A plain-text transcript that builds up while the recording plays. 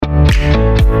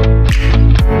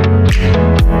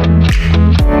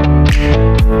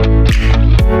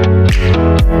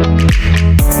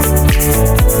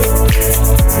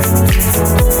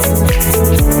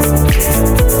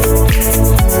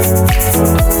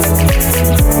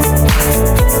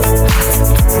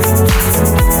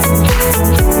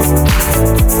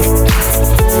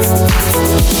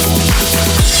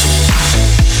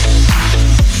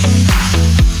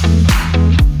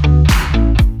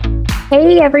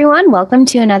everyone. Welcome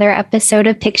to another episode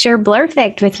of Picture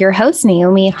Blurfict with your host,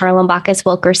 Naomi Harlem Bacchus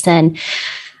Wilkerson.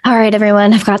 All right,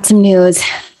 everyone, I've got some news.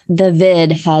 The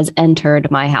vid has entered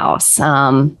my house.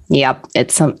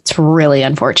 It's really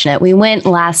unfortunate. We went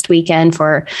last weekend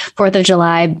for 4th of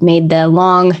July, made the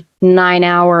long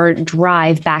 9-hour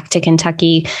drive back to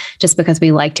Kentucky just because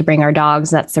we like to bring our dogs.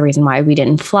 That's the reason why we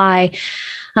didn't fly.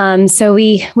 So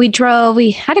we drove, we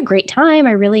had a great time.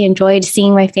 I really enjoyed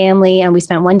seeing my family, and we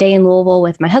spent one day in Louisville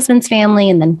with my husband's family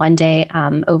and then one day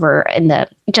over in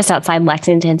just outside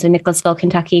Lexington, so Nicholasville,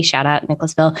 Kentucky. Shout out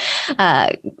Nicholasville,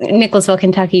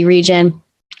 Kentucky region.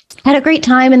 Had a great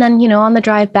time. And then, on the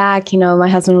drive back, my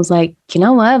husband was like, you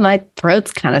know what, my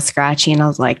throat's kind of scratchy. And I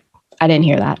was like, I didn't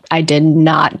hear that. I did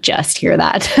not just hear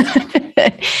that.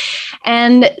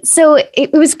 And so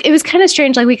it was kind of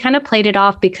strange. Like, we kind of played it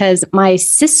off because my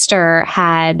sister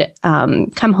had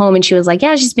come home and she was like,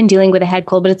 yeah, she's been dealing with a head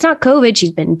cold, but it's not COVID. She's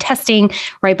been testing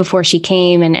right before she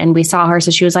came and we saw her.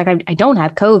 So she was like, I don't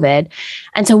have COVID.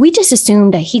 And so we just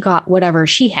assumed that he got whatever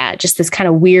she had, just this kind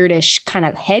of weirdish kind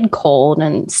of head cold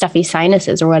and stuffy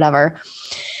sinuses or whatever.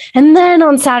 And then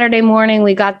on Saturday morning,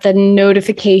 we got the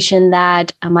notification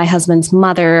that my husband's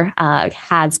mother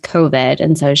has COVID.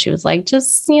 And so she was like,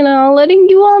 just, letting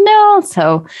you all know.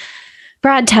 So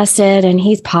Brad tested and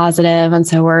he's positive. And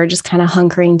so we're just kind of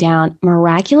hunkering down.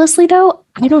 Miraculously, though,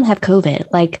 I don't have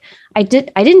COVID. Like I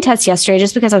didn't test yesterday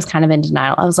just because I was kind of in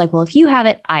denial. I was like, well, if you have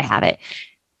it, I have it.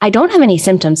 I don't have any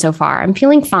symptoms so far. I'm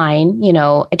feeling fine.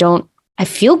 I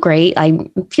feel great. I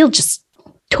feel just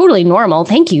totally normal.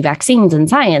 Thank you, vaccines and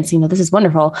science. This is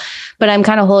wonderful. But I'm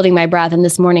kind of holding my breath. And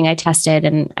this morning I tested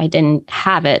and I didn't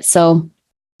have it. So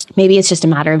maybe it's just a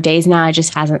matter of days now. It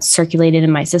just hasn't circulated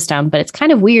in my system. But it's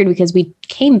kind of weird because we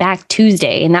came back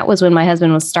Tuesday and that was when my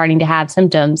husband was starting to have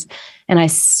symptoms and I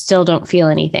still don't feel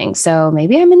anything. So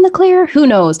maybe I'm in the clear. Who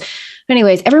knows? But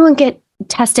anyways, everyone get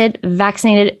tested,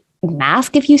 vaccinated,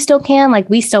 mask if you still can. Like,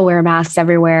 we still wear masks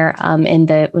everywhere,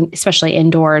 especially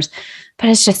indoors. But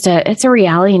it's a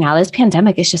reality now. This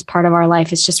pandemic is just part of our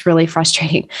life. It's just really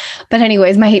frustrating. But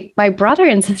anyways, my brother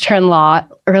and sister-in-law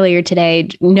earlier today,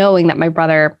 knowing that my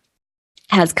brother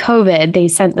has COVID, they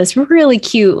sent this really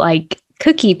cute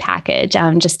cookie package,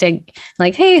 just to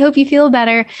hey, hope you feel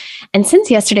better. And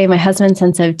since yesterday, my husband's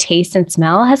sense of taste and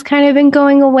smell has kind of been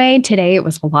going away. Today, it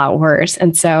was a lot worse.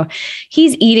 And so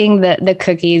he's eating the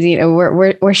cookies,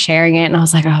 we're sharing it. And I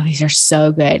was like, oh, these are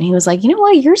so good. And he was like, you know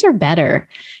what? Yours are better.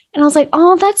 And I was like,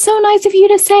 oh, that's so nice of you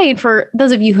to say. For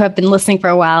those of you who have been listening for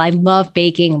a while, I love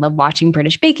baking. I love watching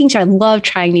British Baking Show. I love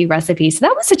trying new recipes. So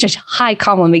that was such a high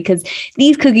compliment because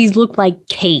these cookies look like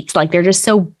cakes. Like, they're just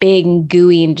so big and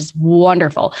gooey and just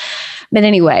wonderful. But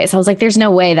anyways, I was like, there's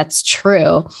no way that's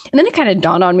true. And then it kind of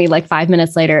dawned on me 5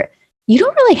 minutes later, you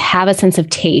don't really have a sense of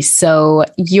taste. So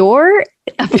your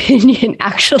opinion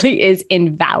actually is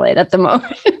invalid at the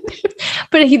moment.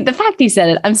 But the fact he said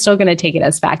it, I'm still going to take it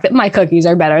as fact that my cookies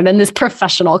are better than this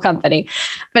professional company.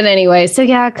 But anyway, so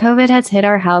yeah, COVID has hit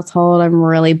our household. I'm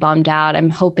really bummed out. I'm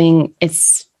hoping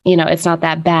it's not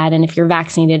that bad. And if you're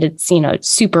vaccinated, it's,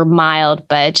 super mild,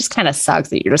 but it just kind of sucks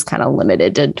that you're just kind of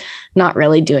limited to not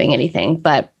really doing anything.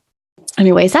 But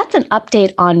anyways, that's an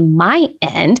update on my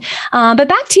end. But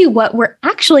back to what we're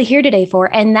actually here today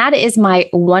for, and that is my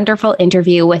wonderful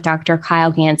interview with Dr.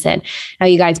 Kyle Ganson. Now,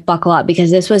 you guys buckle up because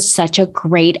this was such a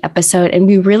great episode, and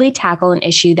we really tackle an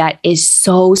issue that is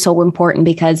so, so important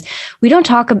because we don't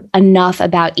talk enough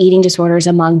about eating disorders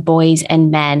among boys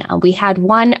and men. We had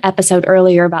one episode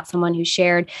earlier about someone who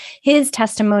shared his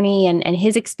testimony and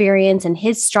his experience and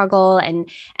his struggle, and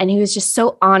he was just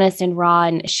so honest and raw.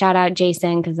 And shout out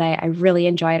Jason, because I really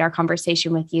enjoyed our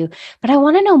conversation with you. But I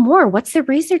want to know more. What's the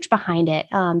research behind it?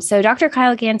 So Dr.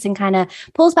 Kyle Ganson kind of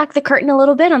pulls back the curtain a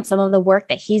little bit on some of the work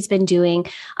that he's been doing.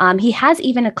 He has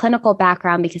even a clinical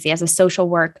background because he has a social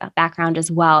work background as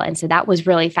well. And so that was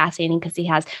really fascinating because he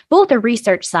has both a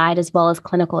research side as well as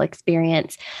clinical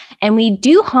experience. And we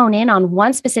do hone in on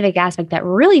one specific aspect that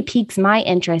really piques my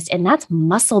interest, and that's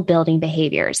muscle building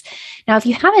behaviors. Now, if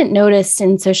you haven't noticed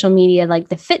in social media,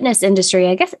 the fitness industry,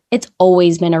 I guess it's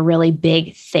always been a really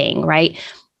big thing, right?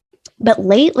 But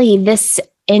lately, this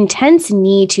intense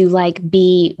need to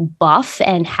be buff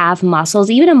and have muscles,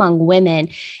 even among women,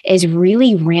 is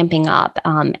really ramping up.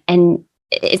 And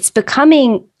it's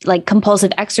becoming like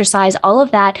compulsive exercise, all of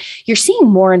that, you're seeing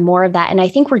more and more of that. And I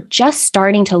think we're just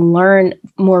starting to learn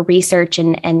more research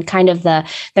and kind of the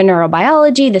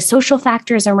neurobiology, the social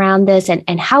factors around this,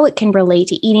 and how it can relate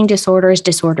to eating disorders,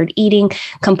 disordered eating,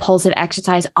 compulsive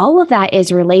exercise. All of that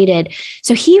is related.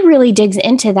 So he really digs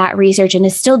into that research and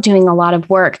is still doing a lot of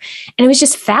work. And it was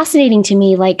just fascinating to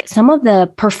me, like some of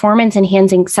the performance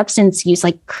enhancing substance use,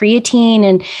 like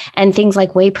creatine and things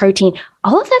like whey protein,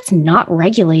 all of that's not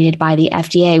regulated by the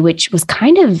FDA, which was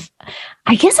kind of,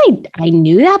 I guess I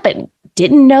knew that, but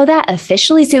didn't know that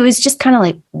officially. So it was just kind of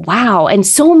like, wow. And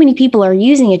so many people are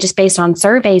using it just based on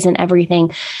surveys and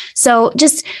everything. So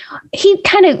just, he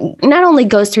kind of not only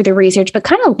goes through the research, but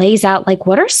kind of lays out like,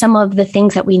 what are some of the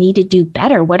things that we need to do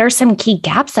better? What are some key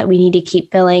gaps that we need to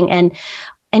keep filling?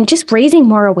 And just raising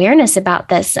more awareness about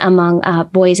this among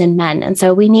boys and men. And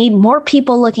so we need more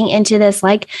people looking into this,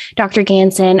 like Dr.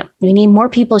 Gansen. We need more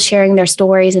people sharing their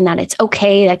stories, and that it's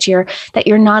okay that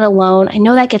you're not alone. I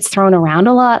know that gets thrown around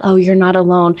a lot. Oh, you're not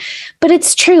alone. But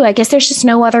it's true. I guess there's just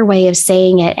no other way of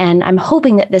saying it. And I'm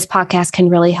hoping that this podcast can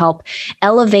really help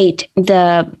elevate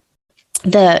the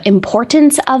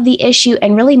importance of the issue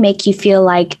and really make you feel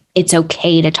like it's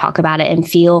okay to talk about it and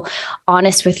feel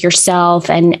honest with yourself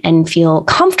and feel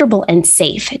comfortable and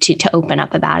safe to open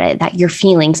up about it, that your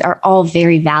feelings are all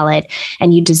very valid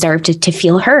and you deserve to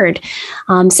feel heard.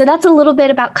 So that's a little bit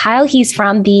about Kyle. He's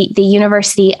from the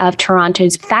University of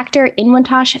Toronto's Factor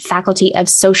Inwentash Faculty of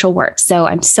Social Work. So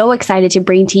I'm so excited to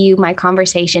bring to you my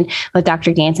conversation with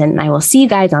Dr. Gansen, and I will see you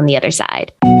guys on the other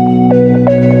side.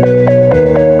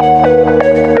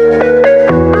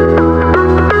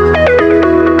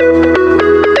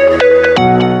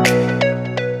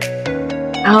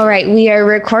 All right, we are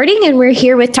recording and we're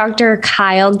here with Dr.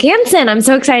 Kyle Gansen. I'm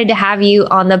so excited to have you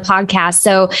on the podcast.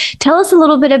 So tell us a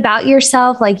little bit about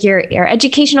yourself, like your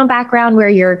educational background, where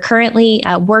you're currently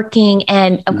working,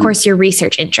 and of course, your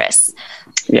research interests.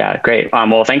 Yeah, great.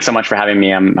 Well, thanks so much for having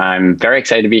me. I'm very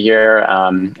excited to be here.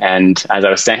 And as I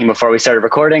was saying before we started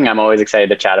recording, I'm always excited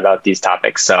to chat about these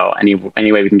topics. So any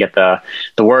way we can get the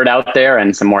word out there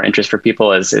and some more interest for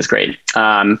people is great.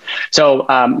 So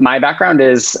my background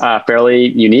is fairly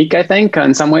unique, I think,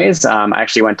 in some ways. I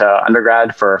actually went to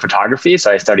undergrad for photography,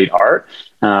 so I studied art.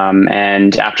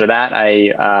 And after that,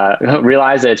 I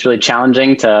realized that it's really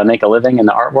challenging to make a living in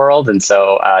the art world. And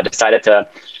so decided to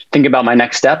think about my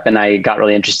next step. And I got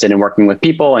really interested in working with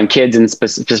people and kids, and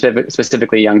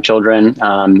specifically young children,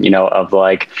 of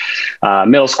like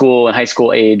middle school and high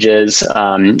school ages.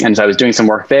 And so I was doing some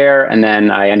work there. And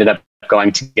then I ended up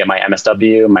going to get my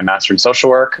MSW, my Master in Social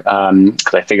Work,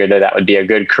 because I figured that would be a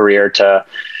good career to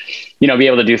be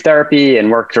able to do therapy and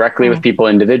work directly with people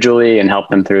individually and help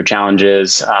them through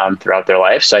challenges throughout their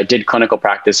life. So I did clinical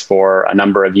practice for a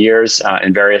number of years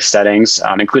in various settings,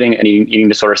 including eating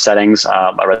disorder settings,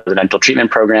 a residential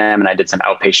treatment program, and I did some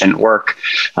outpatient work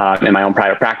in my own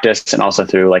private practice, and also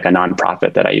through like a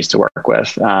nonprofit that I used to work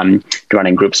with,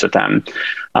 running groups with them.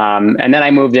 And then I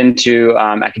moved into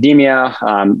academia,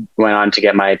 went on to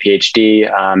get my PhD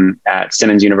at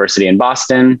Simmons University in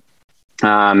Boston.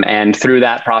 And through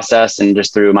that process, and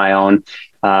just through my own,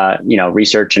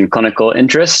 research and clinical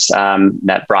interests,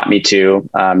 that brought me to,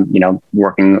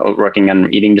 working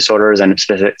on eating disorders, and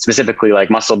specifically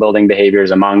like muscle building behaviors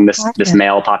among this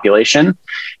male population.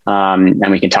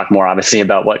 And we can talk more obviously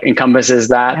about what encompasses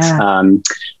that.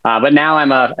 Yeah. But now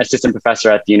I'm an assistant professor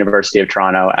at the University of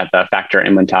Toronto at the Factor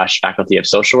Inwentash Faculty of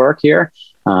Social Work here.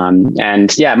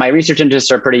 And yeah, my research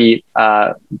interests are pretty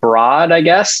broad, I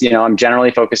guess. I'm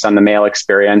generally focused on the male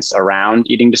experience around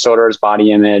eating disorders,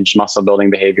 body image, muscle building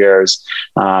behaviors,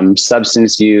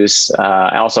 substance use,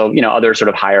 also, other sort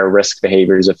of higher risk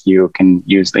behaviors, if you can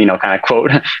use, kind of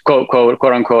quote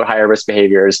unquote, higher risk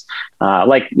behaviors,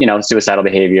 like, suicidal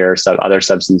behavior, other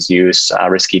substance use,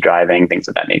 risky driving, things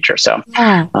of that nature. So,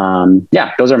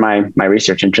 those are my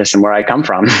research interests and where I come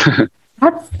from.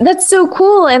 That's so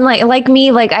cool. And like me,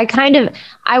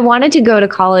 I wanted to go to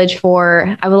college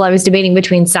I was debating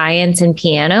between science and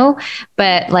piano,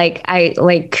 but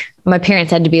my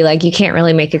parents had to be like, you can't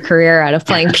really make a career out of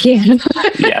playing piano.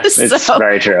 Yes, it's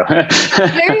very true.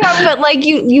 Very hard, but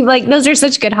you those are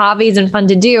such good hobbies and fun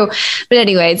to do. But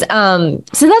anyways,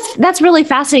 so that's really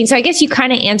fascinating. So I guess you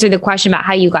kind of answered the question about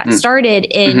how you got started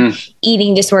in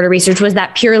eating disorder research. Was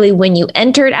that purely when you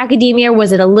entered academia? Or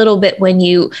was it a little bit when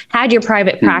you had your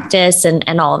private practice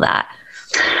and all of that?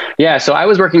 Yeah, so I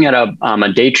was working at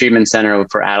a day treatment center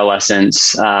for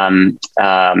adolescents, and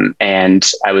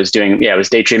I was doing, it was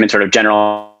day treatment, sort of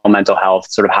general mental health,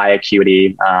 sort of high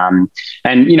acuity, and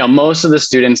most of the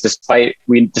students, despite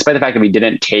the fact that we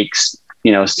didn't take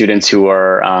students who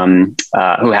were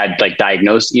who had like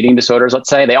diagnosed eating disorders. Let's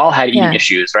say they all had eating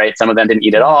issues, right? Some of them didn't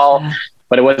eat at all.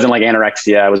 But it wasn't like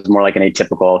anorexia. It was more like an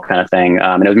atypical kind of thing.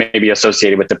 And it was maybe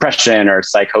associated with depression or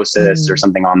psychosis or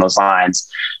something on those lines,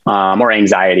 or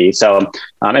anxiety. So,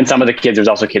 and some of the kids, there's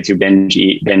also kids who binged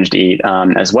eat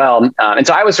as well. And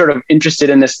so I was sort of interested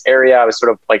in this area. I was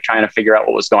sort of like trying to figure out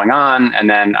what was going on. And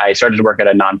then I started to work at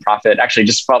a nonprofit, actually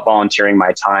just volunteering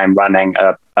my time running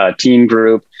a teen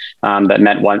group that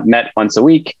met once a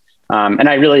week. And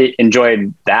I really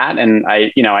enjoyed that. And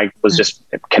I was just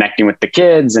connecting with the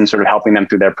kids and sort of helping them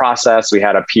through their process. We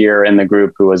had a peer in the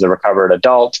group who was a recovered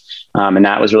adult. And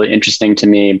that was really interesting to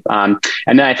me. And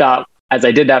then I thought, as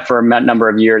I did that for a number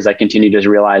of years, I continued to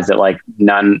realize that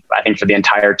I think for the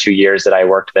entire 2 years that I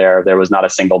worked there was not a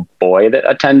single boy that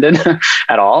attended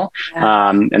at all.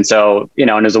 Yeah. And so, and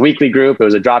it was a weekly group. It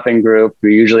was a drop-in group.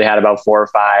 We usually had about 4 or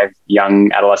 5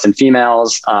 young adolescent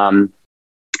females.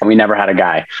 And we never had a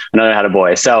guy. I never had a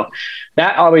boy. So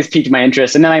that always piqued my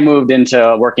interest. And then I moved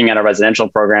into working at a residential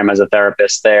program as a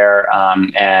therapist there.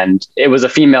 And it was a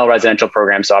female residential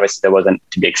program. So obviously there wasn't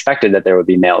to be expected that there would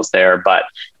be males there. But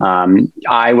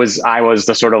I was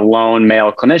the sort of lone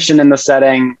male clinician in the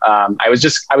setting. I was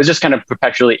just kind of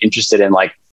perpetually interested in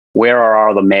like, where are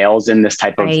all the males in this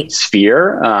type of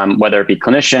sphere, whether it be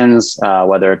clinicians,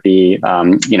 whether it be,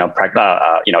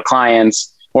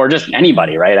 clients, or just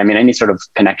anybody, right? I mean, any sort of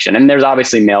connection. And there's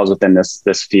obviously males within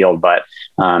this field, but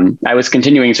I was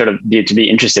continuing sort of to be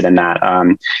interested in that.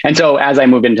 And so as I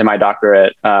moved into my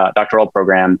doctoral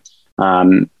program,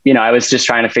 I was just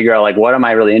trying to figure out like, what am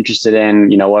I really interested in?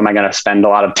 What am I going to spend a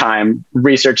lot of time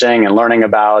researching and learning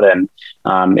about? And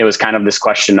it was kind of this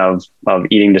question of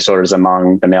eating disorders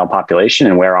among the male population,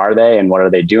 and where are they and what are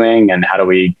they doing? And how do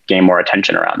we gain more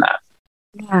attention around that?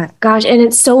 Yeah, gosh. And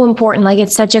it's so important. Like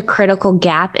it's such a critical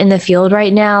gap in the field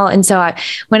right now. And so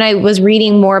when I was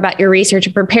reading more about your research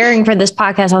and preparing for this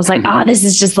podcast, I was like, this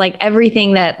is just like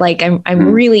everything that like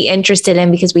I'm really interested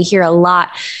in, because we hear a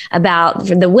lot about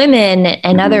the women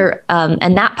and other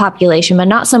and that population, but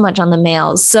not so much on the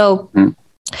males. So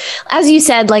as you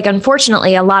said, like,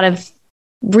 unfortunately, a lot of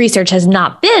research has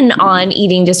not been on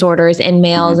eating disorders in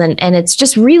males, and it's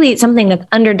just really something that's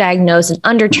underdiagnosed and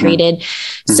undertreated.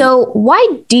 So why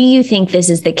do you think this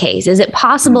is the case? Is it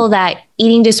possible that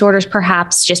eating disorders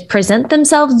perhaps just present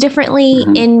themselves differently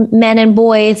in men and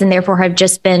boys, and therefore have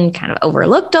just been kind of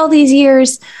overlooked all these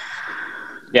years?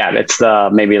 Yeah, it's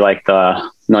maybe like the $1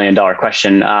 million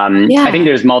question. I think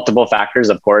there's multiple factors,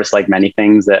 of course, like many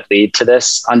things that lead to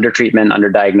this undertreatment,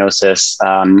 underdiagnosis.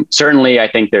 Certainly, I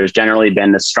think there's generally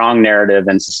been a strong narrative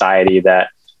in society that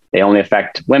they only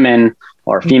affect women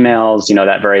or females.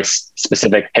 That very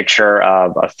specific picture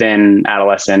of a thin,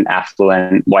 adolescent,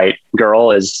 affluent, white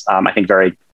girl is, I think,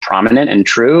 very prominent and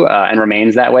true, and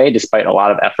remains that way despite a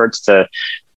lot of efforts to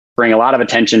bring a lot of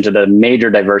attention to the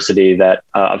major diversity that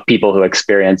of people who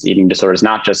experience eating disorders,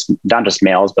 not just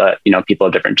males, but people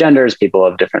of different genders, people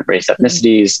of different race,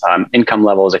 ethnicities, income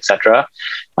levels, etc.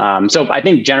 So I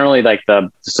think generally, like the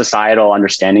societal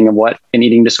understanding of what an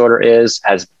eating disorder is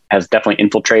has definitely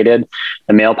infiltrated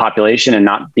the male population, and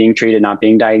not being treated, not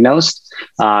being diagnosed.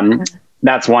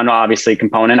 That's one obviously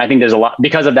component. I think there's a lot,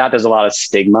 because of that, there's a lot of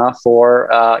stigma for,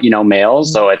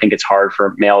 males. So I think it's hard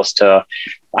for males to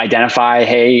identify,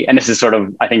 hey, and this is sort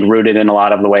of, I think, rooted in a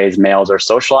lot of the ways males are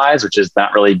socialized, which is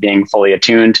not really being fully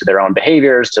attuned to their own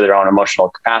behaviors, to their own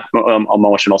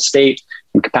emotional state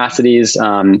and capacities.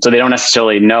 So they don't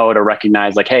necessarily know to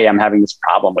recognize like, hey, I'm having this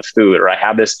problem with food, or I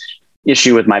have this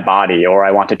issue with my body, or I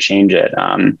want to change it.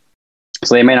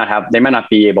 So they may not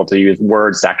be able to use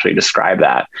words to actually describe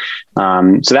that.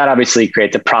 So that obviously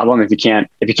creates a problem. If you can't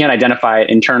identify it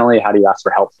internally, how do you ask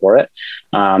for help for it?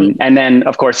 And then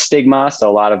of course, stigma. So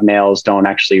a lot of males don't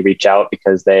actually reach out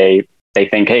because they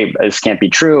think, hey, this can't be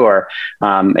true, or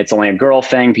it's only a girl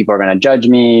thing. People are going to judge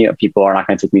me. People are not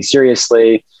going to take me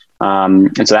seriously.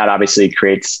 And so that obviously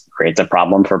creates a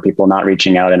problem for people not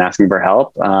reaching out and asking for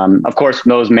help. Of course,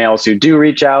 those males who do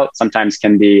reach out sometimes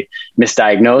can be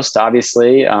misdiagnosed,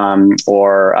 obviously,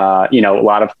 or a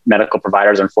lot of medical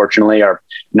providers, unfortunately,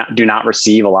 do not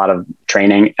receive a lot of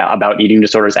training about eating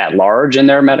disorders at large in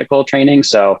their medical training.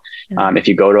 So if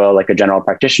you go to a general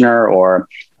practitioner or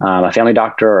a family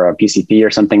doctor or a PCP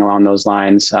or something along those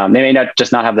lines, they may not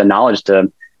have the knowledge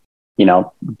to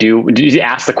do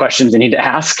ask the questions they need to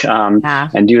ask,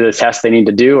 and do the tests they need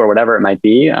to do, or whatever it might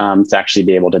be, to actually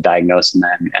be able to diagnose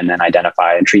and then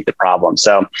identify and treat the problem.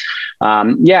 So,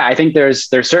 I think there's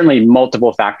certainly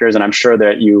multiple factors, and I'm sure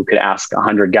that you could ask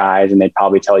 100 guys and they'd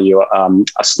probably tell you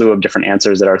a slew of different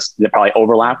answers that probably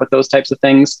overlap with those types of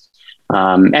things.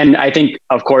 And I think,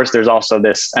 of course, there's also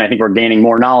this, and I think we're gaining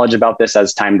more knowledge about this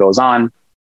as time goes on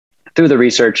through the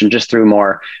research and just through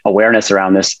more awareness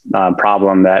around this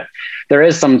problem, that there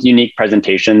is some unique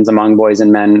presentations among boys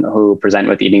and men who present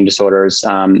with eating disorders.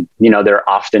 They're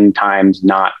oftentimes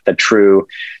not the true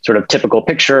sort of typical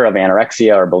picture of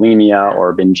anorexia or bulimia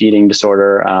or binge eating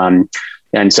disorder.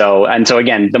 And so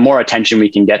again, the more attention we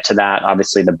can get to that,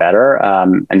 obviously the better.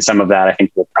 And some of that I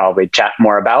think we'll probably chat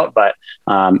more about, but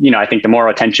I think the more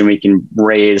attention we can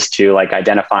raise to like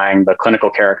identifying the clinical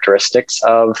characteristics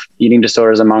of eating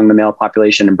disorders among the male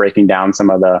population and breaking down some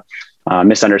of the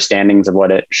misunderstandings of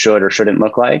what it should or shouldn't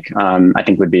look like, I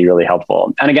think would be really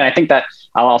helpful. And again, I think that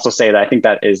I'll also say that I think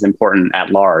that is important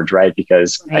at large, right?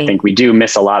 Because I think we do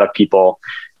miss a lot of people,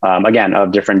 again,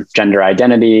 of different gender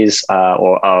identities,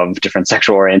 or of different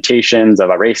sexual orientations, of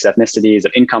race, ethnicities,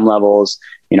 of income levels.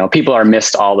 People are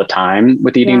missed all the time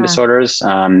with eating disorders.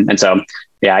 And so,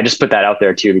 I just put that out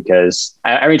there too, because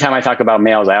every time I talk about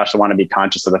males, I also want to be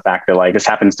conscious of the fact that like this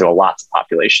happens to lots of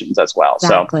populations as well.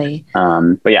 Exactly.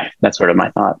 So, but yeah, that's sort of my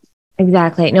thought.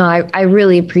 Exactly. No, I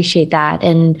really appreciate that.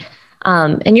 And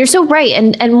you're so right.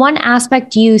 And one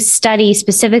aspect you study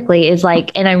specifically is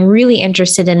like, and I'm really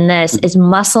interested in this, is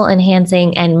muscle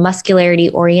enhancing and muscularity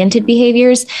oriented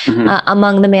behaviors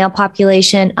among the male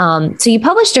population. So you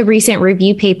published a recent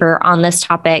review paper on this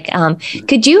topic.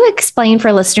 Could you explain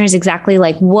for listeners exactly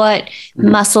like what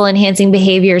muscle enhancing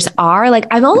behaviors are? Like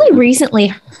I've only recently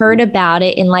heard about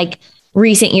it in like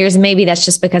recent years. Maybe that's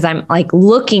just because I'm like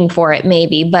looking for it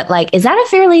maybe, but like, is that a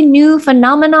fairly new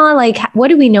phenomenon? Like, what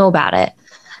do we know about it?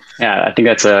 Yeah, I think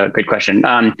that's a good question.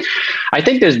 I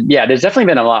think there's definitely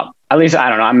been a lot, at least, I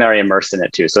don't know, I'm very immersed in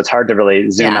it too. So it's hard to really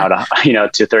zoom out,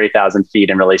 to 30,000 feet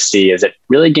and really see, is it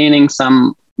really gaining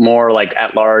some more like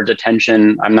at large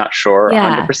attention? I'm not sure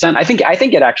 100%. I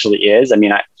think it actually is. I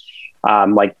mean,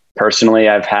 personally,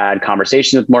 I've had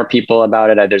conversations with more people about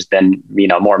it. There's been,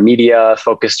 more media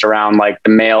focused around like the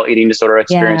male eating disorder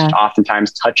experience, which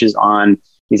oftentimes touches on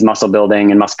these muscle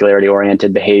building and muscularity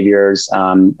oriented behaviors,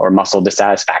 or muscle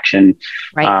dissatisfaction.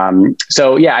 Right.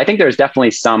 I think there's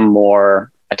definitely some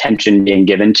more attention being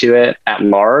given to it at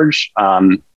large.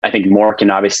 I think more can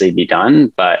obviously be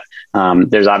done, but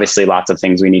there's obviously lots of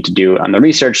things we need to do on the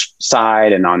research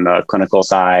side and on the clinical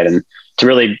side, and to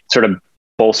really sort of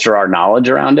bolster our knowledge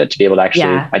around it to be able to actually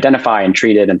identify and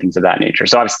treat it and things of that nature.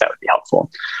 So obviously that would be helpful.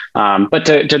 But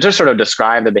to just sort of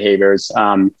describe the behaviors,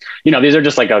 these are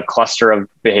just like a cluster of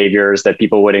behaviors that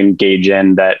people would engage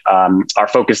in that are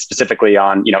focused specifically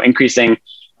on, increasing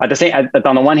on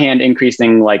the one hand,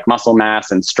 increasing like muscle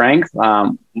mass and strength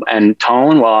and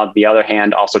tone, while on the other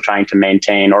hand, also trying to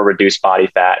maintain or reduce body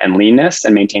fat and leanness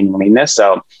and maintaining leanness.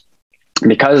 So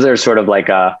because there's sort of like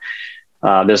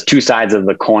there's two sides of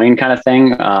the coin kind of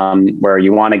thing, where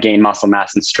you want to gain muscle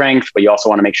mass and strength, but you also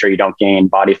want to make sure you don't gain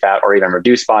body fat or even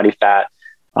reduce body fat.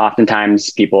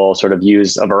 Oftentimes people sort of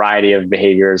use a variety of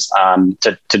behaviors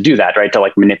to do that, right? To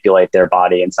like manipulate their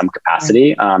body in some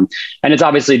capacity. And it's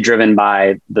obviously driven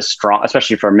by the strong,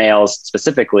 especially for males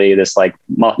specifically, this like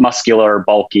muscular,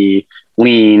 bulky,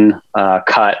 lean,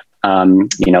 cut,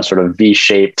 sort of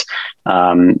V-shaped,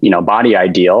 body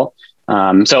ideal.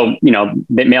 Males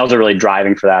are really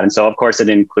driving for that. And so of course it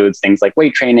includes things like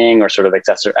weight training or sort of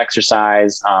excessive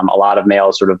exercise. A lot of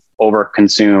males sort of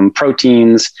overconsume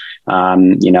proteins,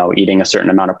 eating a certain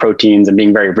amount of proteins and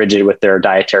being very rigid with their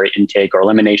dietary intake or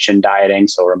elimination dieting.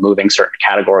 So removing certain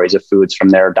categories of foods from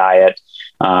their diet.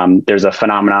 There's a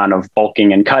phenomenon of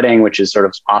bulking and cutting, which is sort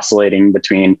of oscillating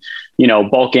between,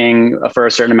 bulking for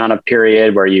a certain amount of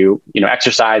period where you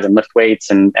exercise and lift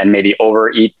weights and maybe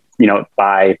overeat,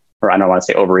 or I don't want to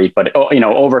say overeat, but,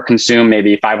 overconsume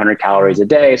maybe 500 calories a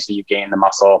day. So you gain the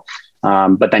muscle,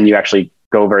 but then you actually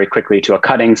go very quickly to a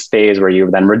cutting phase where you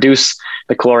then reduce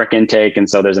the caloric intake. And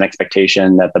so there's an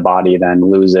expectation that the body then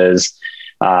loses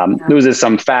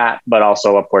some fat, but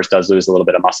also of course does lose a little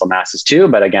bit of muscle masses too.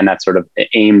 But again, that's sort of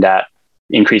aimed at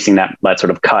increasing that sort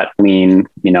of cut, lean,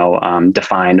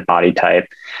 defined body type.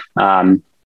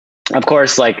 Of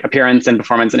course, like appearance and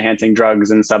performance enhancing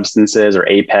drugs and substances, or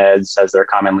APEDs as they're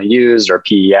commonly used, or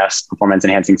PES, performance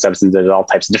enhancing substances, all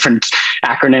types of different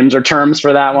acronyms or terms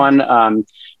for that one.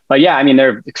 But yeah, I mean,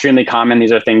 they're extremely common.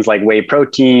 These are things like whey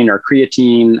protein or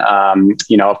creatine.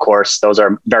 Of course, those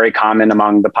are very common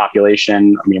among the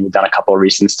population. I mean, we've done a couple of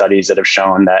recent studies that have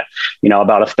shown that,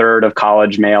 about a third of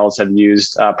college males have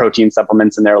used protein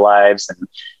supplements in their lives. And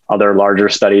other larger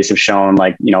studies have shown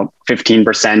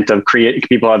 15% of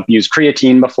people have used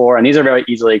creatine before. And these are very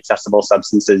easily accessible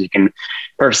substances. You can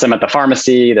purchase them at the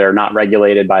pharmacy. They're not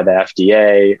regulated by the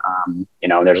FDA.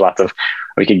 There's lots of,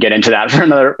 we could get into that for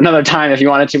another time if you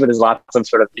wanted to, but there's lots of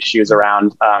sort of issues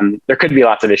around, there could be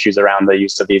lots of issues around the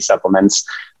use of these supplements.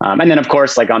 And then of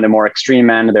course, on the more extreme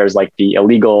end, there's the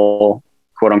illegal,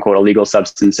 quote unquote, illegal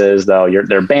substances, though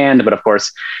they're banned, but of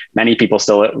course, many people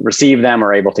still receive them or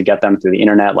are able to get them through the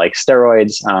internet, like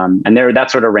steroids. And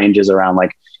that sort of ranges around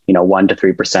 1 to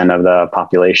 3% of the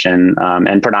population.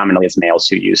 And predominantly it's males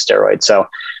who use steroids. So,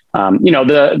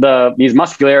 these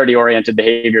muscularity oriented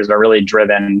behaviors are really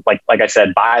driven, like I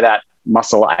said, by that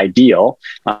muscle ideal.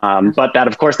 But that,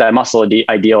 of course, that muscle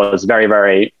ideal is very,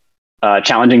 very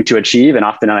challenging to achieve and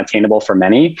often unattainable for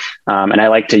many. And I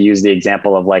like to use the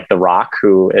example of The Rock,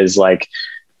 who is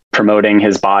promoting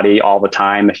his body all the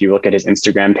time. If you look at his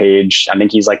Instagram page, I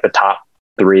think he's the top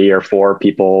 3 or 4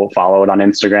 people followed on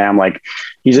Instagram.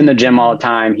 He's in the gym all the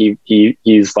time.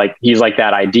 He's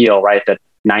that ideal, right? That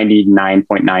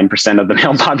 99.9% of the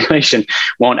male population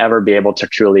won't ever be able to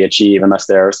truly achieve unless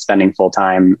they're spending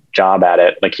full-time job at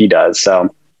it like he does.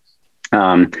 So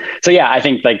yeah, I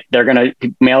think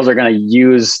males are going to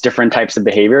use different types of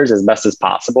behaviors as best as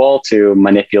possible to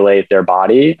manipulate their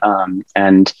body,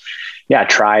 and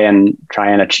try and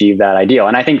achieve that ideal.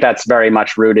 And I think that's very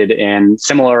much rooted in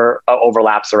similar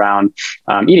overlaps around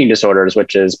eating disorders,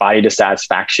 which is body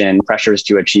dissatisfaction, pressures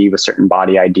to achieve a certain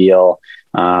body ideal,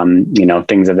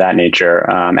 things of that nature.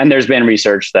 And there's been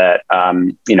research that,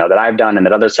 that I've done and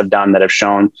that others have done that have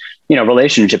shown,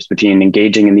 relationships between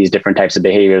engaging in these different types of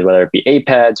behaviors, whether it be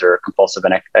APEDs or compulsive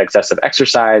and excessive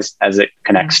exercise, as it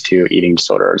connects to eating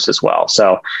disorders as well.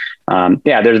 So,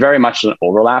 there's very much an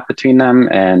overlap between them.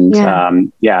 And,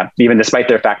 even despite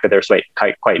their fact that they're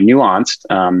quite nuanced,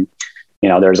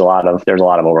 there's a lot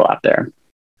of overlap there.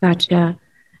 Gotcha.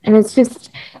 And it's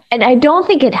just, and I don't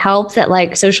think it helps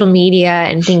that social media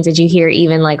and things that you hear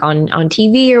even on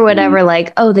TV or whatever,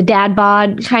 the dad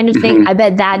bod kind of thing. I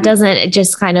bet that doesn't, it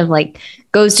just kind of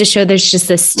goes to show there's just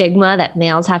this stigma that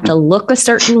males have to look a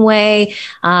certain way.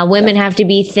 Women have to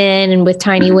be thin and with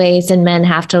tiny waists, and men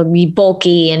have to be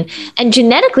bulky. And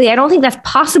genetically, I don't think that's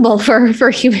possible for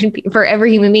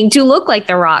every human being to look like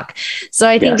The Rock. So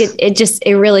I think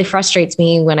it really frustrates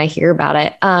me when I hear about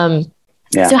it.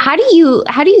 So how do you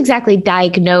exactly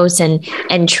diagnose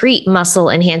and treat muscle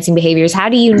enhancing behaviors? How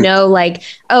do you know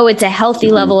it's a healthy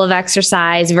level of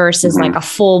exercise versus a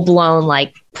full blown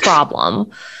problem?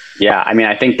 Yeah. I mean,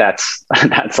 I think that's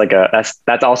also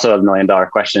 $1 million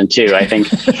question too. I think,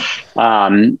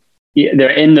 they're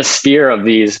in the sphere of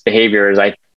these behaviors.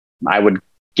 I would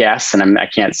guess, and I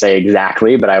can't say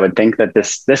exactly, but I would think that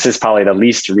this is probably the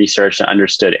least researched and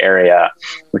understood area,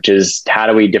 which is how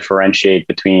do we differentiate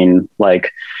between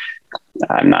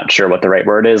I'm not sure what the right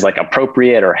word is,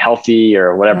 appropriate or healthy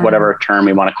or whatever term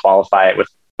we want to qualify it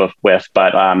with.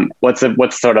 But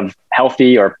what's sort of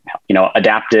healthy or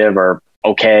adaptive or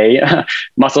okay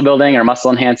muscle building or muscle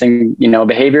enhancing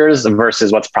behaviors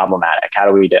versus what's problematic? How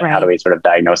do we sort of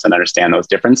diagnose and understand those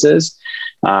differences?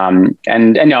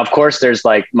 And of course there's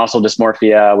muscle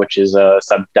dysmorphia, which is a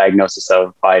subdiagnosis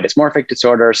of body dysmorphic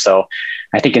disorder. So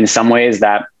I think in some ways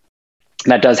that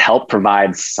does help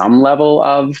provide some level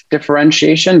of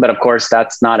differentiation, but of course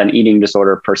that's not an eating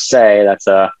disorder per se.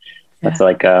 That's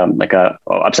like a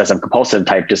obsessive compulsive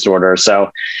type disorder.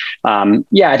 So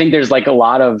I think there's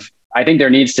I think there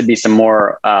needs to be some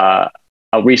more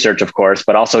research, of course,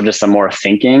 but also just some more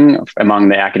thinking among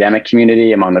the academic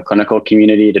community, among the clinical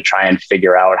community, to try and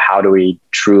figure out how do we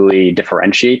truly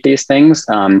differentiate these things.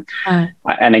 And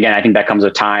again, I think that comes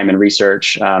with time and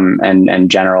research and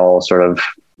general sort of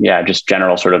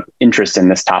general sort of interest in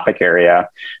this topic area.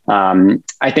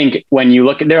 I think when you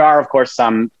look, there are, of course,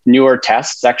 some newer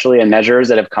tests actually and measures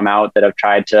that have come out that have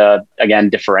tried to, again,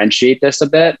 differentiate this a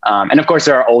bit. And of course,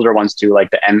 there are older ones too,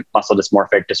 like the Muscle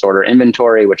Dysmorphic Disorder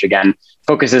Inventory, which again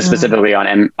focuses specifically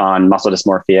on muscle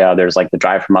dysmorphia. There's the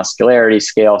Drive for Muscularity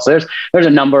scale. So there's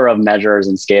a number of measures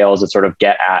and scales that sort of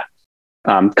get at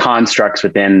constructs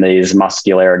within these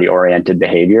muscularity oriented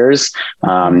behaviors.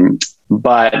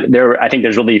 But I think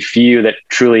there's really few that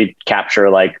truly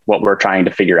capture what we're trying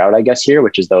to figure out, I guess, here,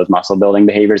 which is those muscle building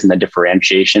behaviors and the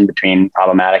differentiation between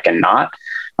problematic and not.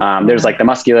 There's the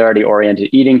muscularity oriented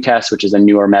eating test, which is a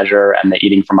newer measure, and the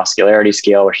Eating for Muscularity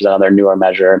scale, which is another newer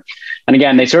measure. And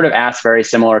again, they sort of ask very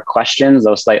similar questions,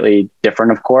 though slightly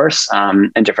different, of course,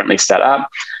 and differently set up.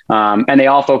 And they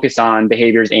all focus on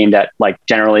behaviors aimed at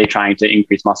generally trying to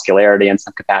increase muscularity in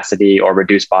some capacity or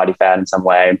reduce body fat in some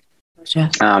way.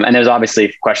 And there's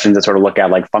obviously questions that sort of look at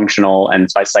like functional and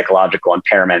psychological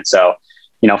impairment. So,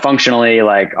 functionally,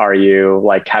 like, are you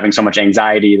like having so much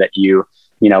anxiety that you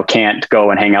can't go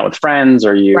and hang out with friends,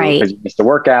 or because you missed a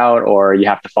workout, or you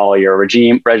have to follow your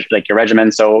your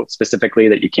regimen so specifically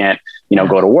that you can't,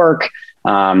 go to work.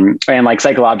 And like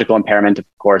psychological impairment, of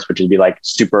course, which would be like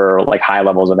super like high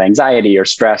levels of anxiety or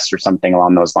stress or something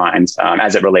along those lines,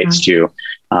 as it relates to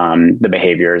the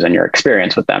behaviors and your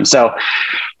experience with them. So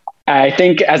I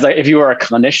think if you were a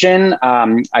clinician,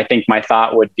 I think my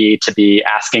thought would be to be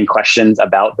asking questions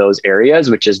about those areas,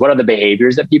 which is, what are the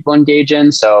behaviors that people engage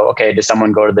in? So, okay, does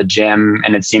someone go to the gym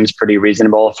and it seems pretty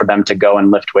reasonable for them to go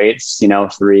and lift weights,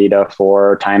 3 to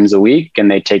 4 times a week, and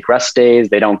they take rest days,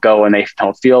 they don't go and they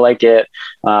don't feel like it.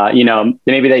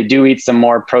 Maybe they do eat some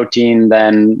more protein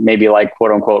than maybe like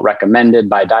quote unquote recommended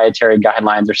by dietary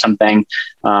guidelines or something.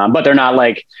 But they're not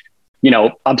like,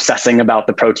 obsessing about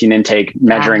the protein intake,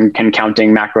 measuring and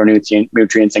counting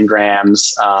macronutrients in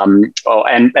grams.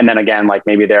 And then again, like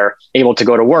maybe they're able to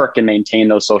go to work and maintain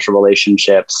those social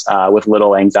relationships with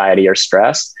little anxiety or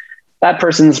stress. That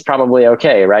person's probably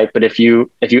okay, right? But if you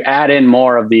add in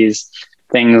more of these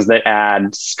things that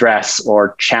add stress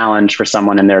or challenge for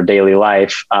someone in their daily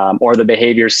life, or the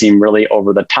behaviors seem really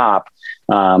over the top,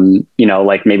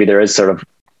 like maybe there is sort of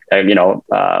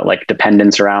like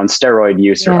dependence around steroid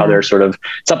use or other sort of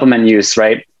supplement use,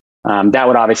 right? That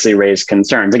would obviously raise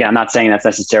concerns. Again, I'm not saying that's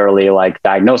necessarily like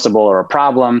diagnosable or a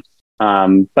problem,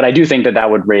 but I do think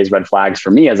that would raise red flags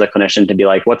for me as a clinician to be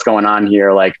like, what's going on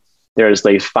here? Like, there's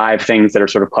these 5 things that are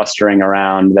sort of clustering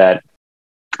around that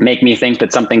make me think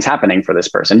that something's happening for this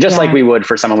person, just like we would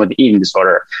for someone with the eating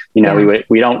disorder.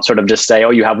 We don't sort of just say,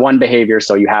 oh, you have one behavior,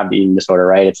 so you have the eating disorder,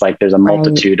 right? It's like there's a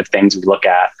multitude of things we look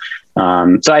at.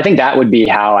 So I think that would be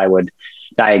how I would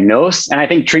diagnose. And I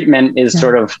think treatment is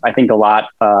sort of, I think a lot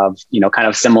of, kind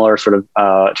of similar sort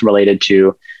of related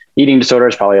to eating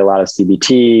disorders, probably a lot of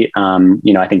CBT.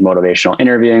 I think motivational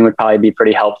interviewing would probably be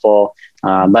pretty helpful.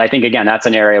 But I think, again, that's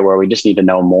an area where we just need to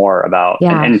know more about.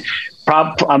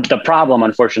 The problem,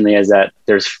 unfortunately, is that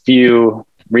there's few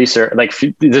research,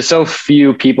 there's so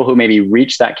few people who maybe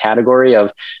reach that category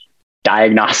of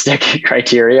diagnostic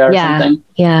criteria or something,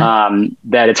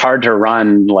 that it's hard to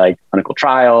run like clinical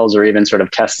trials or even sort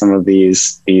of test some of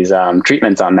these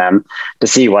treatments on them to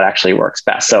see what actually works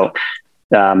best. So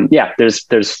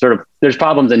there's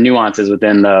problems and nuances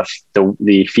within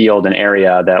the field and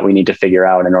area that we need to figure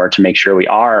out in order to make sure we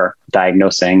are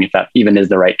diagnosing, if that even is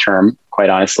the right term, quite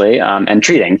honestly, and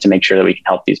treating to make sure that we can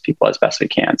help these people as best we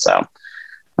can. So,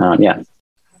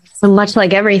 So much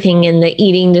like everything in the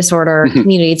eating disorder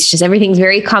community, it's just everything's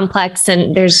very complex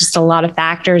and there's just a lot of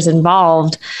factors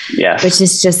involved, which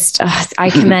is just, I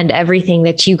commend everything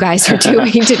that you guys are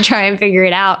doing to try and figure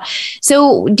it out.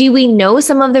 So do we know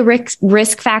some of the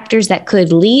risk factors that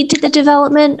could lead to the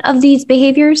development of these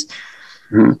behaviors?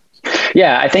 Mm-hmm.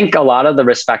 Yeah, I think a lot of the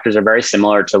risk factors are very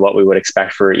similar to what we would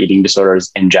expect for eating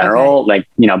disorders in general, like,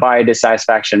 body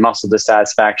dissatisfaction, muscle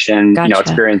dissatisfaction,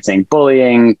 experiencing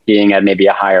bullying, being at maybe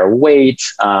a higher weight,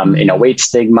 weight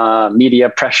stigma,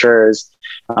 media pressures,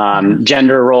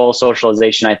 gender role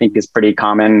socialization, I think is pretty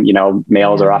common.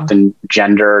 Males are often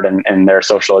gendered and their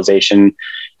socialization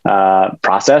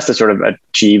process to sort of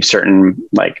achieve certain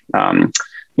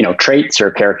traits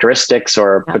or characteristics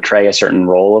or portray a certain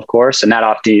role, of course. And that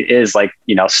often is like,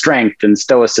 strength and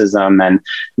stoicism and,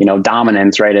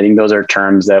 dominance, right? I think those are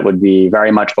terms that would be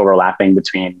very much overlapping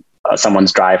between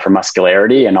someone's drive for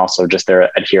muscularity and also just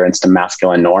their adherence to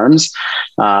masculine norms.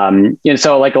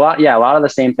 So like a lot of the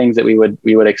same things that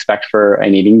we would expect for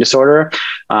an eating disorder.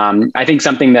 I think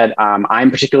something that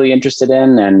I'm particularly interested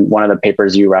in, and one of the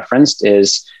papers you referenced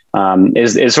is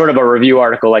sort of a review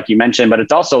article, like you mentioned, but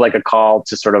it's also like a call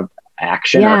to sort of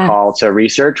action or call to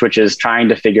research, which is trying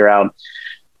to figure out,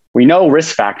 we know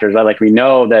risk factors, right? Like we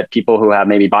know that people who have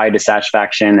maybe body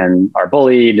dissatisfaction and are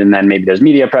bullied, and then maybe there's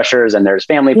media pressures and there's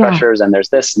family pressures and there's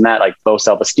this and that, like low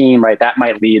self-esteem, right? That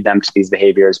might lead them to these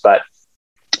behaviors, but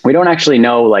we don't actually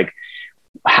know, like,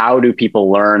 how do people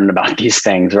learn about these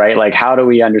things, right? Like, how do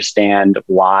we understand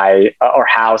why or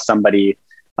how somebody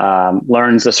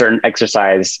learns a certain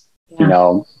exercise,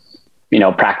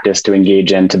 practice to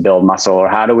engage in to build muscle, or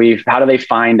how do they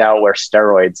find out where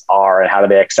steroids are and how do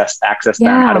they access them?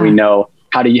 How do we know,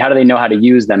 how do they know how to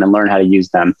use them and learn how to use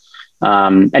them?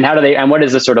 And what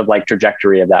is the sort of like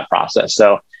trajectory of that process?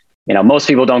 So, most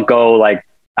people don't go like,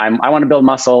 I want to build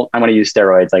muscle, I want to use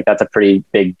steroids. Like that's a pretty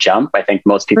big jump. I think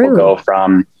most people go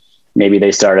from, maybe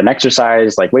they start an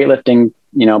exercise like weightlifting,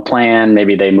 plan.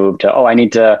 Maybe they move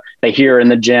to, they hear in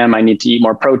the gym, I need to eat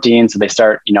more protein. So they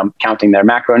start, counting their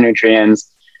macronutrients.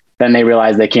 Then they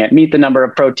realize they can't meet the number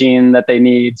of protein that they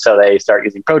need. So they start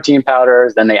using protein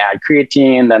powders, then they add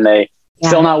creatine, then they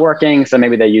still not working. So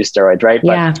maybe they use steroids, right?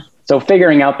 Yeah. But so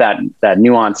figuring out that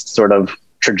nuanced sort of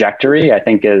trajectory, I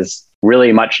think is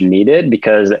really much needed,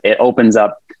 because it opens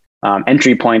up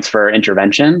entry points for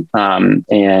intervention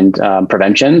and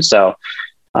prevention. So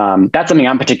that's something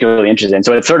I'm particularly interested in.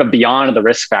 So it's sort of beyond the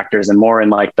risk factors and more in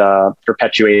like the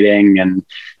perpetuating and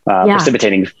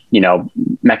precipitating,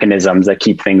 mechanisms that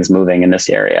keep things moving in this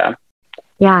area.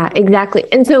 Yeah,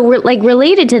 exactly. And so we're like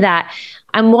related to that,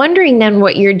 I'm wondering then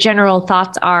what your general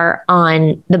thoughts are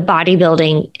on the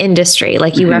bodybuilding industry.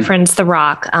 Like you referenced The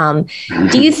Rock.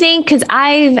 Do you think, because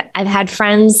I've had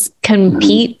friends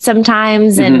compete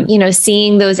sometimes and,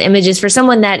 seeing those images for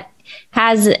someone that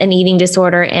has an eating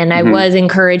disorder, and I was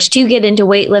encouraged to get into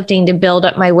weightlifting to build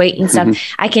up my weight and stuff.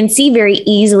 I can see very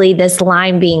easily this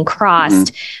line being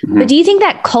crossed. But do you think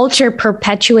that culture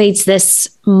perpetuates this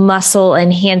muscle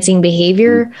enhancing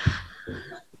behavior?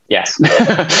 Yes.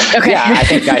 Okay. Yeah, I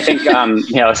think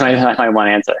it's my one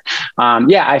answer.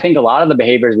 I think a lot of the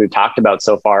behaviors we've talked about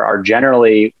so far are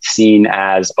generally seen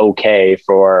as okay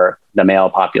for the male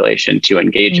population to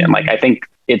engage in. Like, I think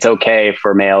it's okay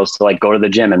for males to like go to the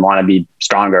gym and want to be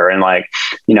stronger. And like,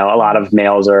 a lot of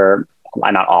males are,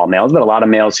 not all males, but a lot of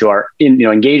males who are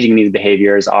engaging in these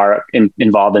behaviors are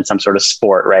involved in some sort of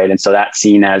sport. Right. And so that's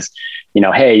seen as,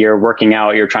 hey, you're working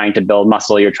out, you're trying to build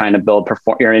muscle, you're trying to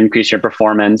you're increase your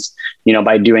performance,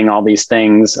 by doing all these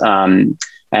things.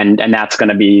 And that's going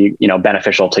to be,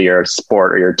 beneficial to your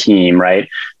sport or your team, right?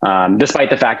 Despite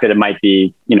the fact that it might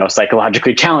be,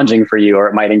 psychologically challenging for you, or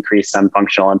it might increase some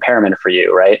functional impairment for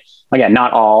you, right? Again,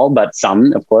 not all, but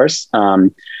some, of course. I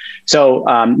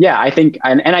think,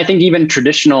 and I think even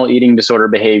traditional eating disorder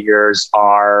behaviors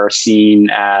are seen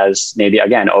as maybe,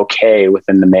 again, okay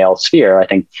within the male sphere. I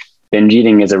think binge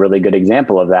eating is a really good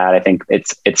example of that. I think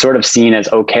it's sort of seen as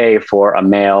okay for a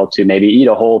male to maybe eat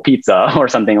a whole pizza or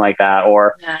something like that,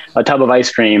 or a tub of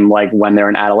ice cream, like when they're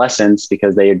in adolescence,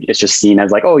 because it's just seen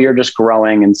as like, oh, you're just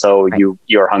growing. And so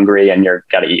you're hungry and you're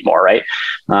got to eat more. Right.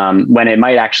 When it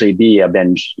might actually be a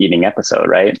binge eating episode.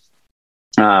 Right.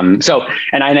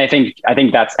 I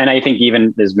think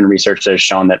even there's been research that has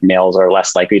shown that males are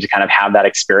less likely to kind of have that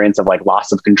experience of like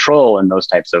loss of control in those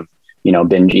types of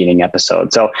binge eating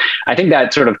episode. So I think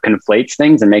that sort of conflates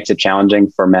things and makes it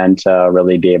challenging for men to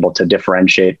really be able to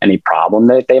differentiate any problem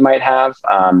that they might have.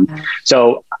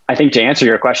 So I think to answer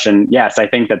your question, yes, I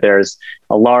think that there's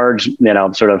a large,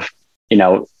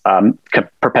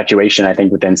 perpetuation, I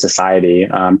think, within society.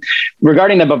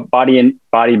 Regarding the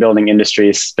bodybuilding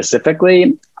industry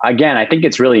specifically, again, I think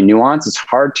it's really nuanced. It's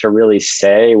hard to really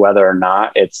say whether or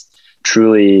not it's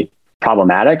truly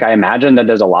problematic. I imagine that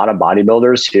there's a lot of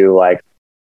bodybuilders who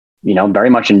very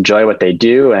much enjoy what they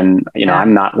do. And,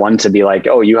 I'm not one to be like,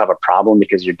 oh, you have a problem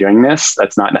because you're doing this.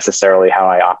 That's not necessarily how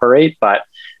I operate, but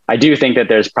I do think that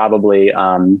there's probably,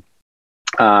 I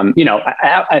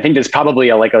think there's probably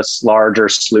a larger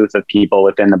sleuth of people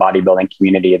within the bodybuilding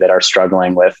community that are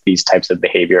struggling with these types of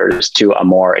behaviors to a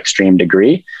more extreme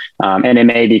degree. And it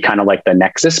may be kind of like the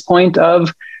nexus point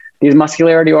of these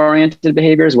muscularity oriented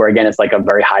behaviors, where again, it's like a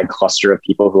very high cluster of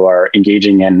people who are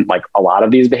engaging in like a lot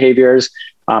of these behaviors.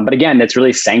 But again, it's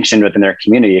really sanctioned within their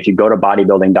community. If you go to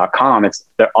bodybuilding.com,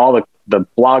 all the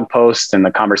blog posts and the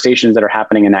conversations that are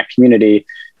happening in that community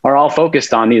are all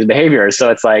focused on these behaviors. So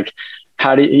it's like,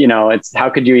 how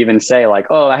could you even say like,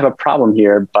 oh, I have a problem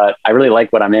here, but I really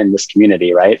like what I'm in this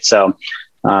community. Right. So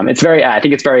I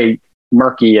think it's very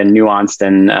murky and nuanced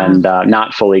and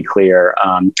not fully clear.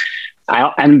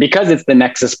 And because it's the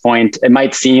nexus point, it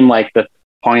might seem like the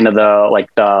point of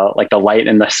the light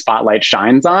and the spotlight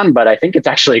shines on, but I think it's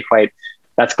actually quite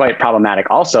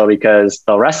problematic also, because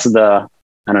the rest of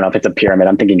I don't know if it's a pyramid.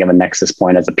 I'm thinking of a nexus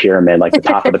point as a pyramid, like the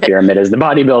top of the pyramid is the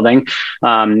bodybuilding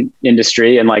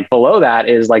industry. And like below that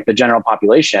is like the general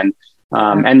population.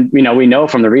 And, we know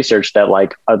from the research that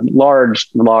like a large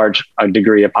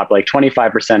degree of like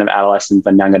 25% of adolescents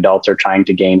and young adults are trying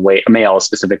to gain weight. Males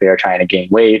specifically are trying to gain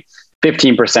weight.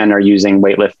 15% are using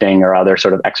weightlifting or other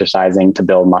sort of exercising to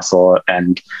build muscle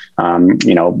and,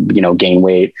 gain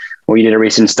weight. We did a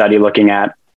recent study looking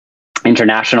at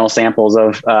international samples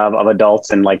of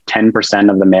adults, and like 10%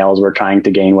 of the males were trying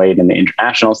to gain weight in the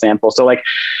international sample. So like,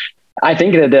 I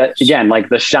think that again, like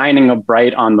the shining of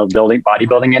bright on the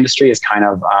bodybuilding industry is kind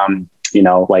of,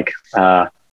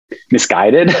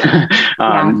 misguided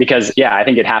because I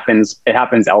think it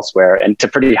happens elsewhere and to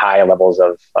pretty high levels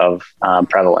of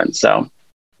prevalence. So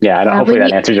Hopefully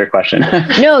that answers your question.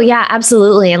 No, yeah,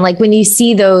 absolutely. And like when you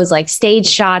see those like stage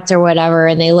shots or whatever,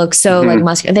 and they look so like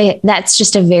muscular, that's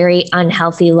just a very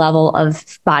unhealthy level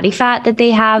of body fat that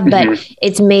they have, but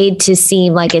it's made to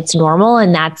seem like it's normal.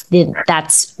 And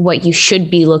that's what you should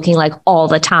be looking like all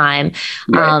the time.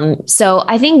 Right. So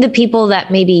I think the people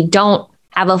that maybe don't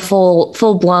have a full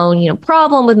blown,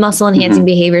 problem with muscle enhancing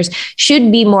behaviors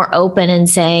should be more open and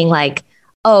saying like,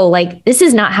 oh, like this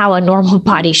is not how a normal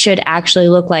body should actually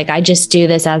look like. I just do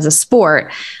this as a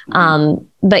sport.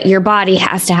 But your body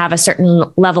has to have a certain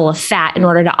level of fat in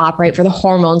order to operate for the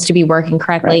hormones to be working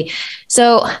correctly. Right.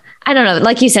 So I don't know,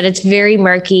 like you said, it's very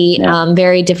murky,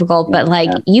 very difficult, but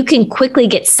like you can quickly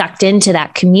get sucked into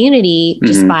that community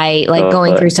just by like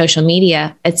going through social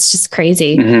media. It's just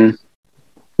crazy.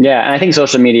 Yeah. And I think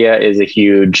social media is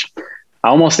I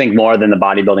almost think more than the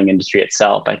bodybuilding industry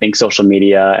itself. I think social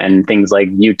media and things like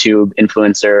YouTube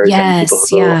influencers and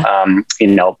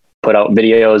people who, put out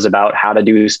videos about how to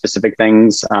do specific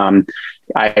things.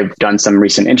 I've done some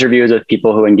recent interviews with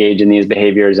people who engage in these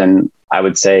behaviors, and I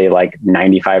would say like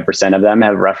 95% of them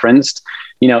have referenced,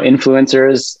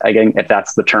 influencers, again, if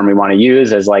that's the term we want to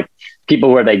use, as like people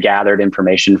where they gathered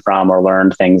information from or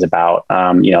learned things about,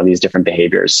 these different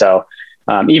behaviors. So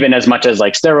even as much as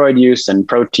like steroid use and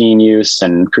protein use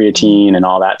and creatine and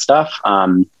all that stuff,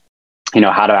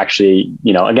 how to actually,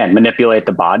 again, manipulate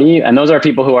the body. And those are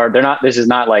people who this is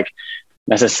not like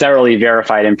necessarily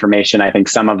verified information. I think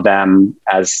some of them,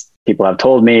 as people have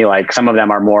told me, like some of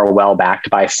them are more well backed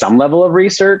by some level of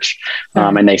research,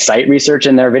 and they cite research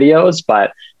in their videos.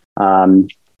 But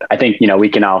I think, we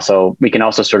can also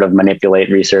sort of manipulate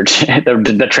research,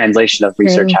 the translation of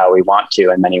research how we want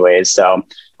to in many ways. So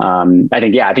I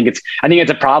think it's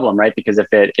a problem, right? Because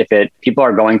if people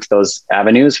are going to those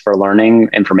avenues for learning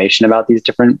information about these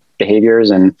different behaviors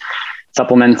and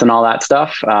supplements and all that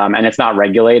stuff, and it's not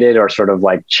regulated or sort of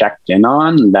like checked in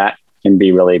on, that can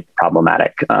be really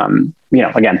problematic.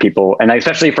 Again, people, and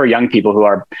especially for young people who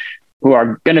are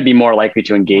going to be more likely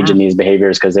to engage in these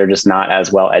behaviors because they're just not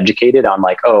as well educated on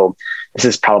like, oh, this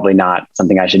is probably not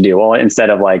something I should do. Well, instead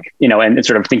of like, and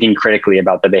sort of thinking critically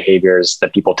about the behaviors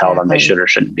that people tell them they should or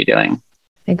shouldn't be doing.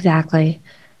 Exactly.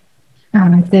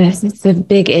 It's a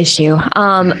big issue.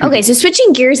 Okay. So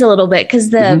switching gears a little bit,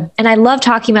 because and I love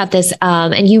talking about this,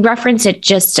 and you referenced it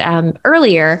just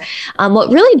earlier. What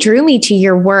really drew me to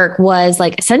your work was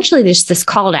like essentially this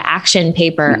call to action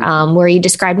paper, where you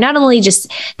describe not only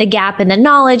just the gap in the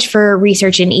knowledge for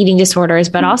research in eating disorders,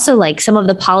 but also like some of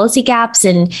the policy gaps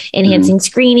in enhancing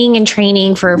screening and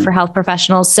training for health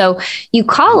professionals. So you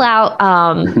call out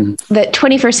the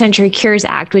 21st Century Cures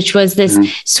Act, which was this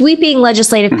sweeping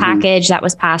legislative package that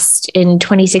was passed in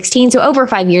 2016. So over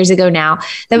 5 years ago now,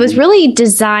 that was really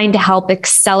designed to help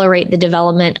accelerate the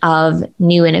development of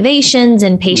new innovations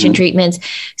and patient treatments.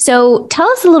 So tell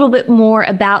us a little bit more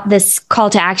about this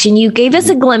call to action. You gave us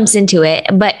a glimpse into it,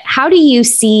 but how do you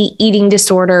see eating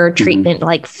disorder treatment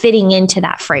like fitting into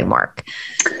that framework?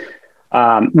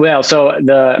 So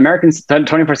the American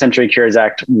 21st Century Cures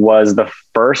Act was the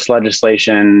first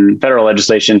federal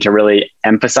legislation to really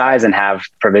emphasize and have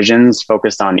provisions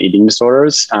focused on eating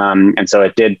disorders. And so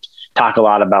it did talk a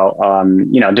lot about,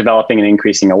 developing and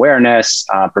increasing awareness,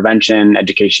 prevention,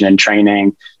 education, and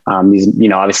training. These,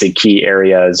 obviously key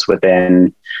areas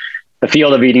within the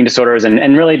field of eating disorders,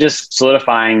 and really just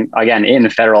solidifying, again, in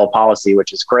federal policy,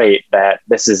 which is great, that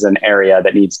this is an area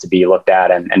that needs to be looked at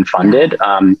and funded.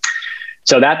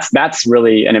 So that's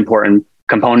really an important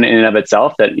component in and of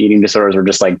itself, that eating disorders were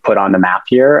just like put on the map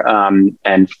here,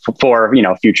 and for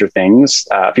future things,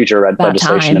 future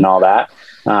legislation and all that.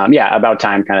 About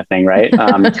time kind of thing, right?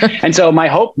 And so my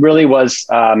hope really was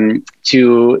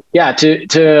to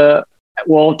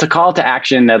call to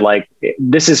action that like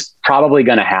this is probably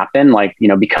going to happen, like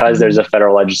because there's a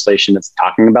federal legislation that's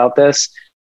talking about this.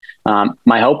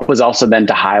 My hope was also then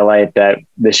to highlight that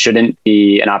this shouldn't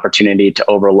be an opportunity to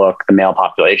overlook the male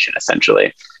population,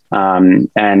 essentially.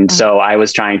 So I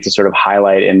was trying to sort of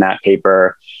highlight in that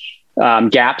paper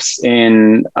gaps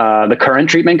in the current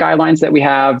treatment guidelines that we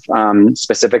have,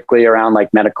 specifically around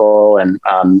like medical and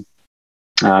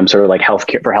sort of like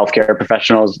healthcare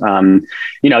professionals,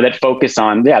 that focus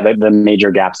on the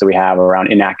major gaps that we have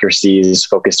around inaccuracies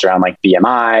focused around like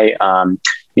BMI.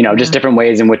 Just different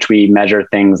ways in which we measure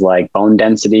things like bone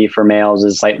density for males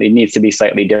needs to be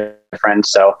slightly different.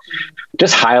 So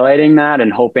just highlighting that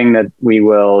and hoping that we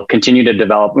will continue to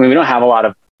develop. We don't have a lot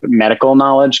of medical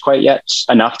knowledge quite yet,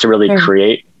 enough to really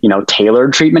create,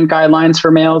 tailored treatment guidelines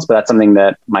for males. But that's something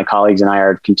that my colleagues and I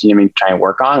are continuing to try and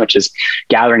work on, which is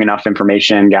gathering enough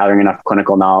information, gathering enough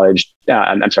clinical knowledge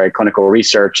clinical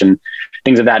research and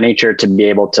things of that nature to be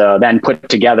able to then put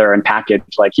together and package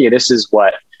like, hey, this is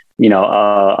what,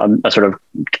 a sort of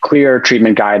clear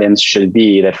treatment guidance should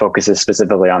be that focuses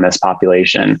specifically on this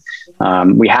population.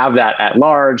 We have that at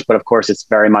large, but of course it's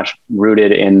very much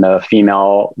rooted in the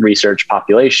female research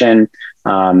population.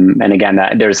 And again,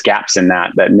 there's gaps in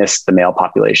that miss the male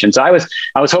population. So I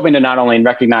was hoping to not only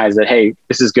recognize that, hey,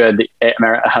 this is good.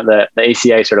 The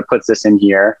ACA sort of puts this in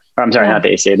here. Or I'm sorry, not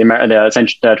the ACA, the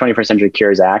 21st Century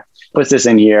Cures Act puts this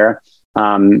in here.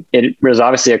 It was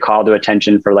obviously a call to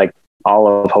attention for like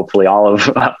hopefully all of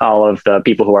the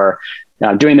people who are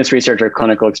doing this research or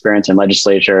clinical experience and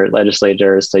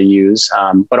legislators to use,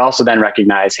 but also then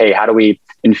recognize, hey, how do we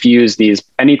infuse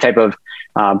any type of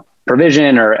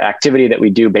provision or activity that we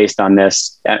do based on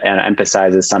this and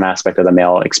emphasizes some aspect of the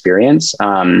male experience.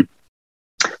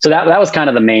 So that was kind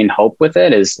of the main hope with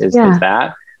it is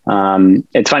that.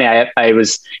 It's funny. I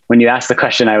was, when you asked the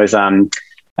question, I was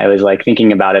like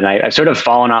thinking about it, and I've sort of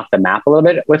fallen off the map a little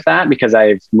bit with that because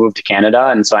I've moved to Canada.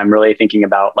 And so I'm really thinking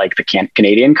about like the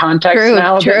Canadian context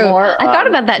now a bit more. I thought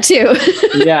about that too.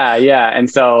 Yeah. And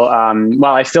so,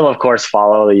 while I still of course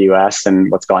follow the US and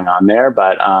what's going on there,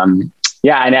 but,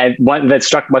 and what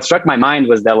struck my mind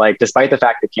was that like, despite the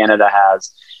fact that Canada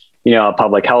has, a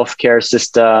public healthcare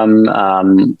system,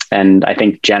 and I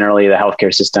think generally the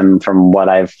healthcare system, from what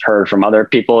I've heard from other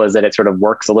people, is that it sort of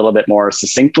works a little bit more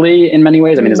succinctly in many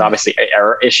ways. I mean, there's obviously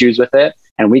error issues with it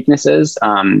and weaknesses,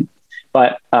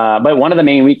 but one of the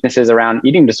main weaknesses around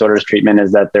eating disorders treatment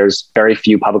is that there's very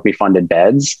few publicly funded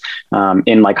beds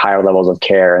in like higher levels of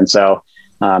care, and so.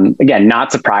 Again,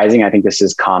 not surprising. I think this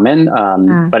is common,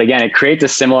 but again, it creates a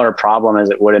similar problem as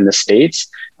it would in the States,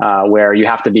 where you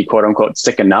have to be quote unquote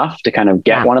sick enough to kind of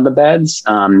get one of the beds.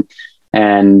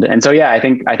 And so, I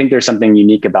think there's something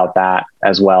unique about that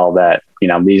as well, that,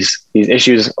 these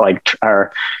issues like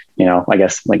are, I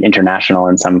guess like international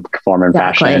in some form and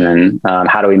fashion. And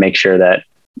how do we make sure that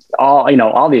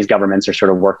all these governments are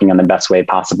sort of working on the best way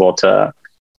possible to,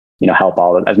 help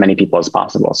as many people as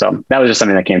possible. So that was just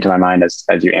something that came to my mind as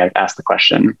you asked the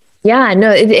question. Yeah,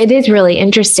 no, it is really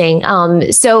interesting.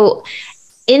 So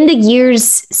in the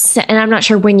years, and I'm not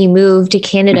sure when you moved to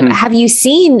Canada, but have you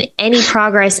seen any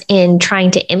progress in trying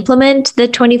to implement the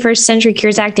 21st Century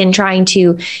Cures Act and trying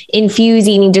to infuse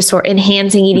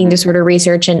enhancing eating disorder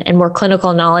research and more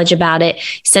clinical knowledge about it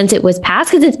since it was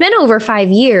passed? Because it's been over 5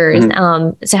 years.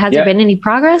 So has there been any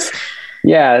progress?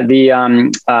 Yeah,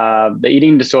 the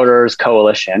Eating Disorders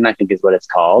Coalition, I think is what it's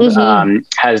called,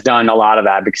 has done a lot of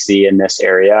advocacy in this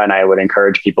area. And I would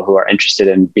encourage people who are interested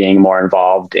in being more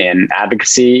involved in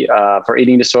advocacy for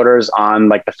eating disorders on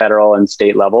like the federal and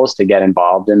state levels to get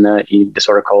involved in the Eating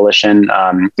Disorder Coalition.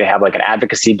 They have like an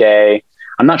advocacy day.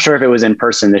 I'm not sure if it was in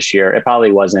person this year. It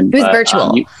probably wasn't. It was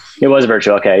virtual. It was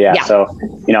virtual. Okay. Yeah. So,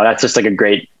 that's just like a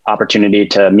great opportunity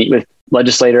to meet with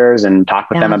legislators and talk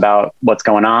with them about what's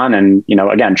going on. And,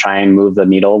 again, try and move the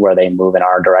needle where they move in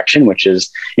our direction, which is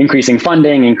increasing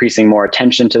funding, increasing more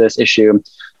attention to this issue.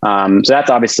 So that's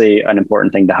obviously an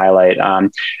important thing to highlight.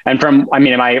 And from,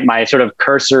 my sort of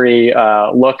cursory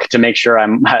look to make sure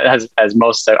I'm as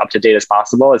most up to date as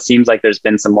possible, it seems like there's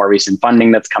been some more recent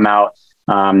funding that's come out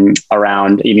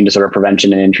around eating disorder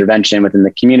prevention and intervention within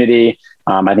the community.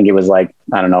 I think it was like,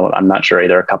 I don't know, I'm not sure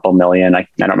either, a couple million. I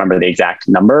don't remember the exact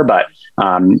number, but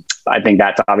I think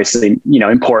that's obviously,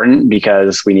 important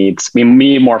because we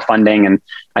need more funding. And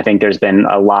I think there's been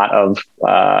a lot of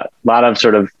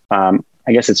sort of,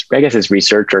 I guess it's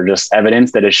research or just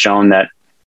evidence that has shown that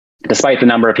despite the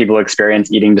number of people who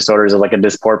experience eating disorders, there's like a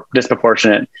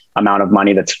disproportionate amount of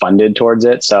money that's funded towards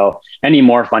it. So any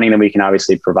more funding that we can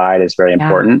obviously provide is very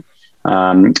important.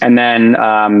 And then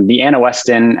the Anna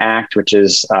Weston Act, which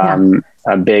is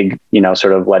a big,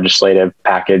 sort of legislative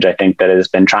package, I think that has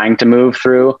been trying to move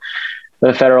through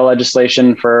the federal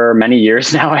legislation for many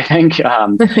years now, I think.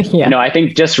 I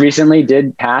think just recently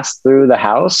did pass through the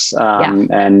House,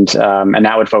 and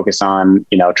that would focus on,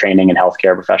 training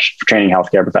healthcare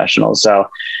professionals. So,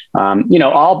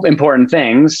 all important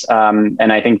things.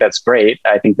 And I think that's great.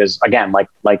 I think there's, again,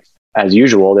 like as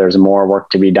usual, there's more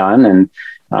work to be done. And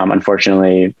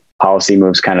unfortunately, policy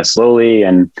moves kind of slowly,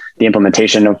 and the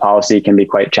implementation of policy can be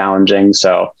quite challenging.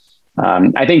 So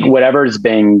I think whatever's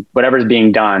being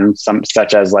done,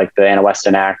 such as like the Anna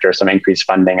Weston Act or some increased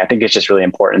funding, I think it's just really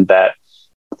important that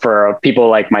for people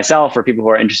like myself, or people who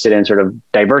are interested in sort of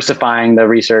diversifying the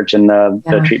research and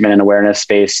the treatment and awareness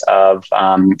space of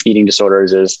eating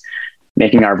disorders, is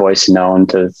making our voice known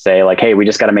to say like, hey, we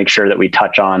just got to make sure that we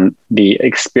touch on the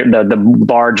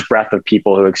large breadth of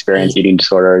people who experience eating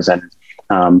disorders and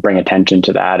bring attention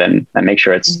to that and make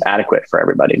sure it's adequate for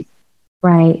everybody.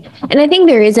 Right. And I think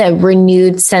there is a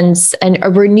renewed sense and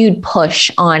a renewed push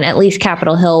on at least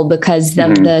Capitol Hill because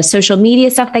of the social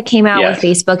media stuff that came out with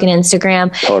Facebook and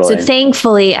Instagram. Totally. So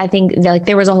thankfully, I think like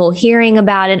there was a whole hearing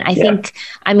about it. I think,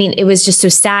 I mean, it was just so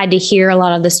sad to hear a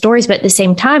lot of the stories, but at the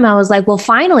same time, I was like, well,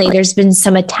 finally, there's been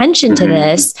some attention to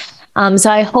this.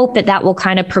 So I hope that will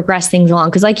kind of progress things along.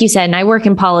 Because like you said, and I work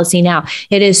in policy now,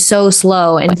 it is so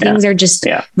slow and things are just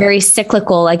very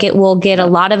cyclical. Like it will get a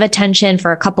lot of attention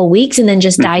for a couple weeks and then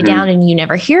just die down and you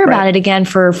never hear about it again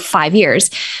for 5 years.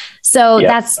 So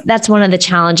that's one of the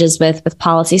challenges with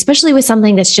policy, especially with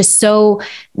something that's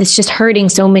just hurting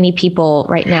so many people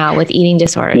right now with eating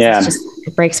disorders. Yeah.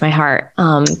 It breaks my heart.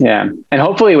 And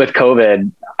hopefully with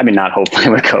COVID, I mean, not hopefully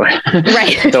with COVID,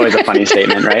 right? It's always a funny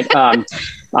statement, right?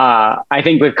 I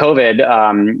think with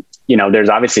COVID, there's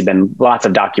obviously been lots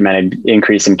of documented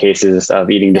increase in cases of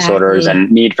eating disorders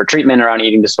and need for treatment around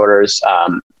eating disorders.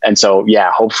 And so,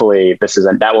 hopefully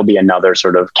that will be another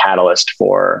sort of catalyst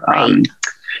for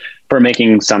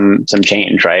making some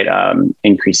change, right?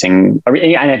 Increasing,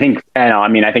 and I think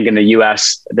in the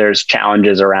US, there's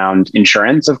challenges around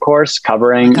insurance, of course,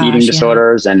 covering eating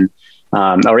disorders and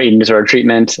or eating disorder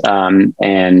treatment.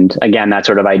 And again, that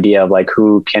sort of idea of like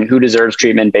who deserves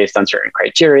treatment based on certain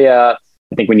criteria.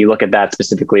 I think when you look at that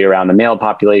specifically around the male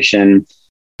population,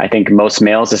 I think most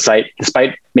males,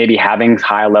 despite maybe having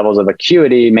high levels of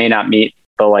acuity, may not meet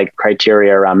the like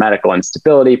criteria around medical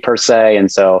instability per se. And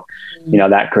so,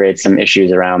 that creates some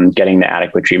issues around getting the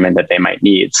adequate treatment that they might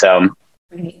need. So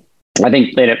I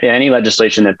think any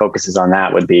legislation that focuses on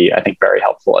that would be, I think, very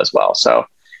helpful as well. So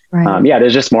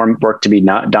there's just more work to be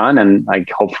done. And like,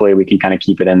 hopefully we can kind of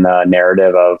keep it in the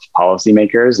narrative of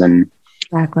policymakers and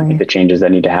make the changes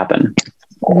that need to happen.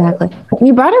 Exactly.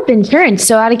 You brought up insurance.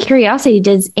 So out of curiosity,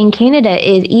 in Canada,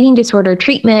 is eating disorder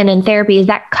treatment and therapy, is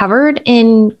that covered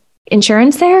in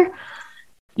insurance there?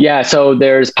 Yeah. So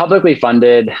there's publicly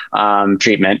funded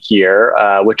treatment here,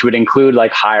 which would include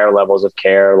like higher levels of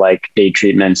care, like day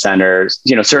treatment centers,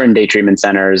 certain day treatment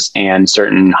centers and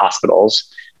certain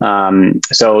hospitals.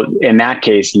 So in that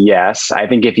case, yes, I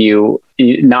think if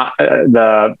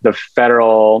the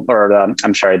federal or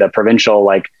the provincial,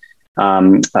 like,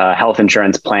 health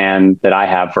insurance plan that I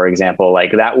have, for example,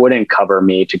 like that wouldn't cover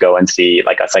me to go and see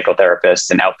like a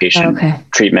psychotherapist and outpatient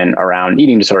treatment around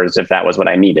eating disorders if that was what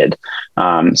I needed.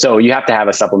 So you have to have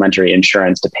a supplementary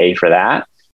insurance to pay for that.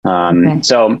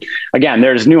 So again,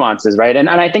 there's nuances, right? And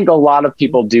I think a lot of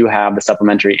people do have the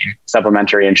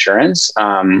supplementary insurance.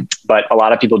 But a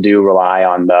lot of people do rely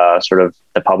on the sort of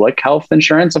the public health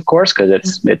insurance, of course, because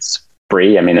it's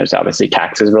free. I mean, there's obviously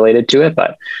taxes related to it,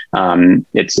 but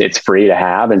it's free to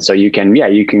have. And so you can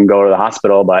go to the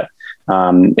hospital, but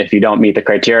if you don't meet the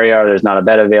criteria or there's not a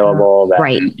bed available,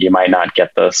 then you might not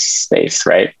get the space,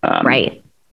 right?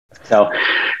 So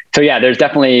there's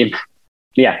definitely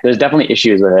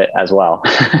issues with it as well.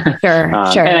 Sure.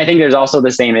 And I think there's also the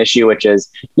same issue, which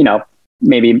is,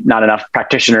 maybe not enough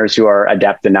practitioners who are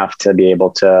adept enough to be able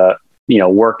to,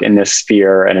 work in this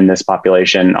sphere and in this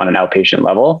population on an outpatient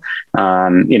level.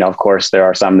 Of course, there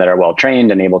are some that are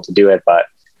well-trained and able to do it, but,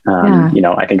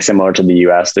 I think similar to the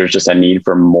US, there's just a need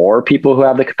for more people who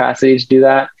have the capacity to do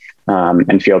that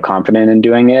and feel confident in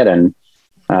doing it. And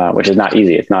which is not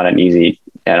easy. It's not an easy,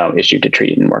 issue to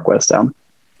treat and work with. So.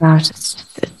 Gosh, it's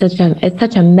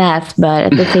such a mess, but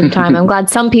at the same time, I'm glad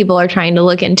some people are trying to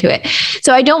look into it.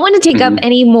 So I don't want to take up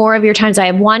any more of your time. So I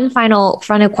have one final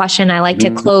question I like to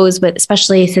close with,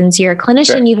 especially since you're a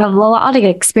clinician, you have a lot of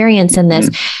experience in this.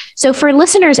 So for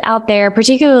listeners out there,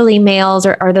 particularly males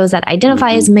or those that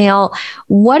identify as male,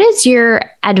 what is your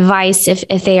advice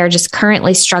if they are just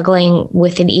currently struggling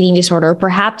with an eating disorder,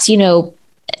 perhaps,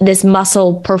 this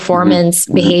muscle performance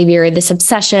behavior, this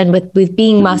obsession with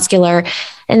being muscular,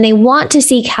 and they want to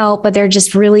seek help, but they're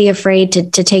just really afraid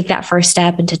to take that first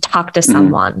step and to talk to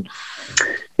someone?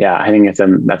 Yeah, I think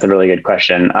that's a really good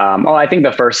question. I think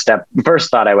the first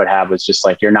thought I would have was just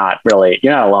like, you're not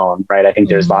alone, right? I think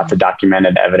there's lots of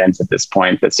documented evidence at this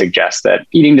point that suggests that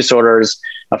eating disorders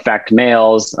affect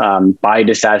males. Body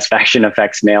dissatisfaction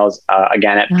affects males,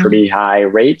 again, at pretty high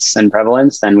rates and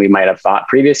prevalence than we might have thought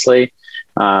previously.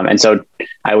 And so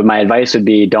my advice would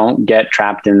be, don't get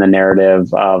trapped in the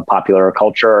narrative of popular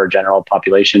culture or general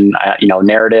population,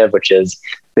 narrative, which is,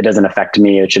 if it doesn't affect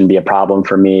me, it shouldn't be a problem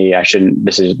for me.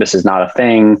 This is not a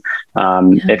thing.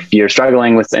 If you're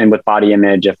struggling with body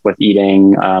image, with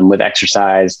eating, with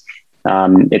exercise,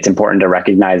 it's important to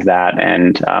recognize that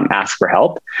and ask for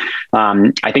help.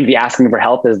 I think the asking for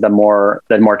help is the more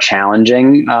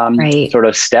challenging sort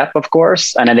of step, of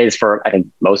course, and it is for, I think,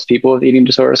 most people with eating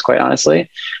disorders, quite honestly.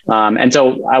 And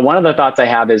so one of the thoughts I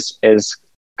have is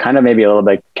kind of maybe a little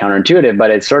bit counterintuitive, but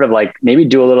it's sort of like maybe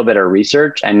do a little bit of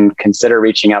research and consider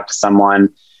reaching out to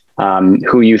someone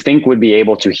who you think would be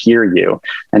able to hear you.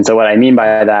 And so what I mean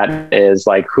by that is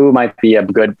like, who might be a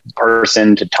good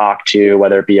person to talk to,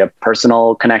 whether it be a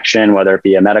personal connection, whether it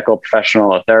be a medical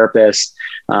professional, a therapist,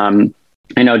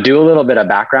 do a little bit of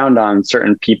background on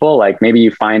certain people. Like maybe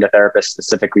you find a therapist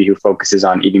specifically who focuses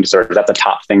on eating disorders. That's a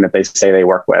top thing that they say they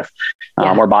work with,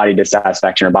 or body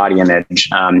dissatisfaction or body image.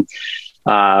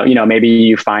 Maybe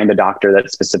you find a doctor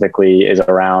that specifically is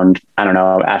around, I don't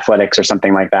know, athletics or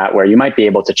something like that, where you might be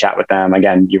able to chat with them.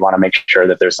 Again, you want to make sure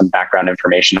that there's some background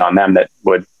information on them that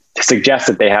would suggest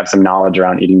that they have some knowledge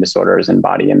around eating disorders and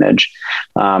body image.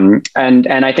 And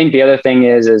I think the other thing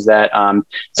is that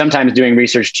sometimes doing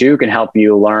research too can help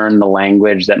you learn the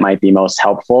language that might be most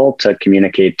helpful to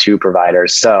communicate to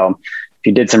providers. So if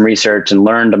you did some research and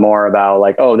learned more about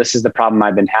like, oh, this is the problem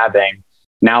I've been having,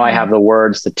 now I have the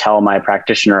words to tell my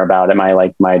practitioner about it,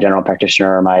 my general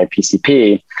practitioner or my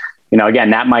PCP,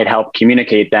 again, that might help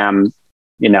communicate them,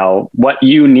 what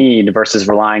you need versus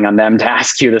relying on them to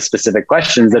ask you the specific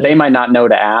questions that they might not know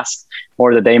to ask,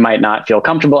 or that they might not feel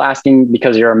comfortable asking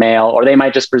because you're a male, or they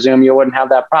might just presume you wouldn't have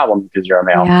that problem because you're a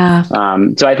male. Yeah.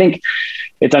 So I think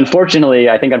unfortunately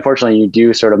you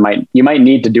do you might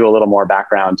need to do a little more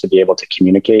background to be able to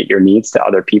communicate your needs to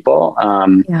other people.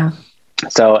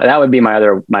 So that would be my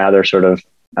other sort of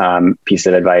piece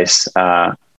of advice.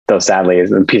 Though sadly,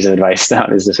 a piece of advice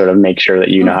is to sort of make sure that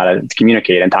you know how to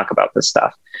communicate and talk about this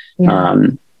stuff.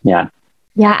 Yeah.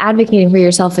 Advocating for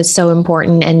yourself is so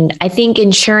important. And I think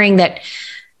ensuring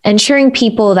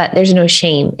people that there's no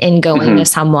shame in going to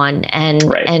someone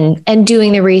and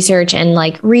doing the research and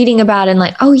like reading about it and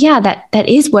like, oh yeah, that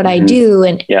is what I do.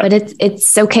 And, but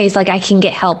it's okay. It's like, I can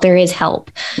get help. There is help.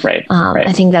 Right.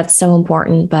 I think that's so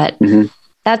important, but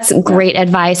that's great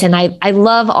advice. And I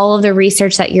love all of the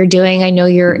research that you're doing. I know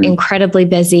you're incredibly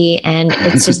busy, and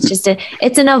it's just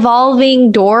it's an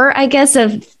evolving door, I guess,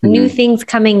 of new things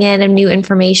coming in and new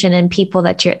information and people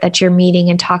that you're meeting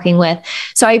and talking with.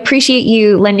 So I appreciate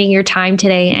you lending your time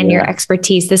today and your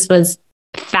expertise. This was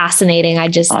fascinating.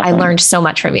 Awesome. I learned so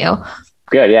much from you.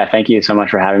 Good. Yeah. Thank you so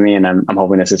much for having me. And I'm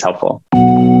hoping this is helpful.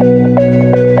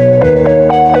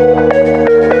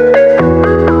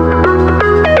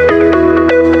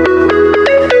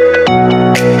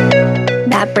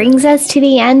 That brings us to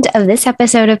the end of this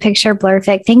episode of Picture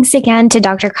Blurfict. Thanks again to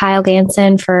Dr. Kyle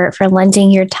Ganson for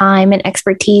lending your time and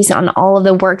expertise on all of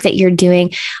the work that you're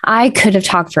doing. I could have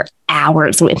talked for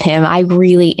hours with him. I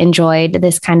really enjoyed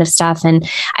this kind of stuff. And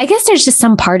I guess there's just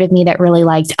some part of me that really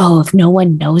liked, if no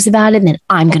one knows about it, then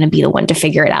I'm going to be the one to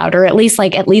figure it out, or at least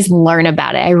learn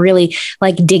about it. I really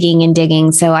like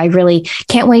digging. So I really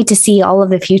can't wait to see all of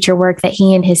the future work that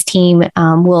he and his team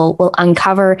will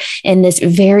uncover in this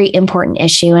very important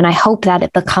issue. And I hope that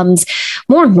it becomes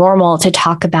more normal to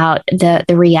talk about the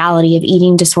reality of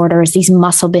eating disorders, these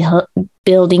muscle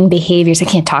building behaviors. I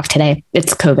can't talk today.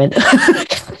 It's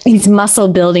COVID. These muscle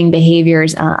building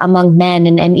behaviors among men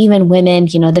and even women,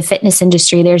 the fitness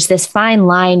industry. There's this fine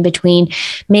line between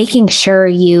making sure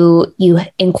you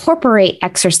incorporate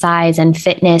exercise and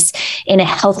fitness in a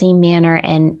healthy manner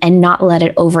and not let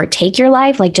it overtake your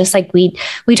life. Just like we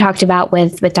talked about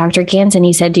with Dr. Ganson,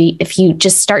 he said, if you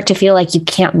just start to feel like you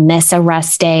can't miss a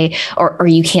rest day or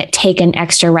you can't take an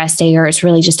extra rest day, or it's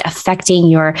really just affecting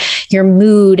your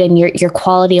mood and your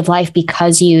quality of life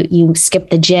because you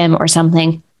skip the gym or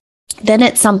something, then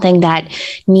it's something that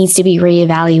needs to be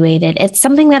reevaluated. It's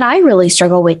something that I really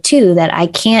struggle with too, that I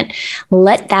can't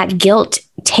let that guilt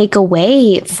take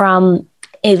away from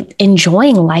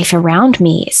enjoying life around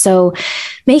me. So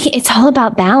it's all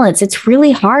about balance. It's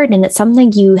really hard. And it's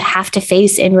something you have to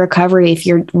face in recovery if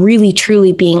you're really,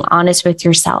 truly being honest with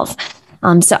yourself.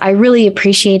 So I really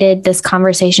appreciated this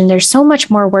conversation. There's so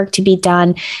much more work to be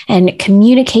done, and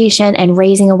communication and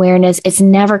raising awareness is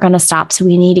never going to stop. So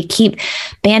we need to keep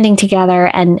banding together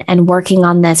and working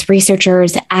on this.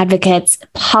 Researchers, advocates,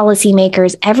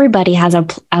 policymakers, everybody has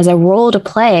a role to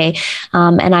play.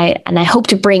 And I hope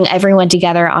to bring everyone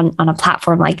together on a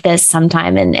platform like this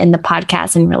sometime in the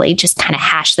podcast and really just kind of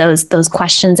hash those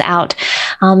questions out.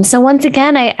 So once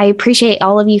again, I appreciate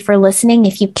all of you for listening.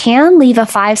 If you can, leave a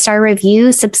 5-star review,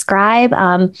 subscribe,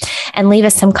 and leave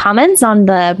us some comments on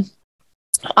the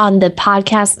on the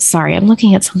podcast. Sorry, I'm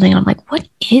looking at something. I'm like, what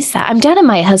is that? I'm down in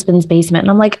my husband's basement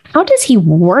and I'm like, how does he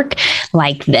work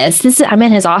like this? I'm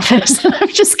in his office and I'm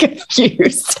just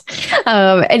confused.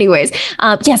 Anyways,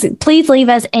 yes, please leave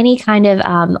us any kind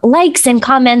of likes and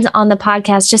comments on the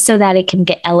podcast just so that it can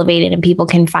get elevated and people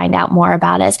can find out more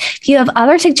about us. If you have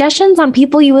other suggestions on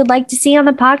people you would like to see on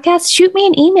the podcast, shoot me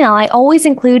an email. I always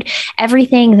include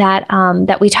everything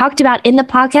that we talked about in the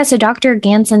podcast. So Dr.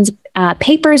 Ganson's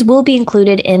papers will be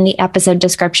included in the episode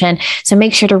description. So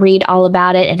make sure to read all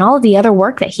about it and all of the other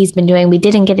work that he's been doing. We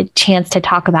didn't get a chance to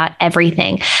talk about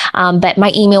everything, but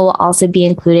my email will also be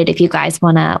included if you guys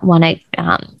want to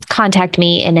contact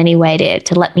me in any way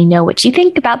to let me know what you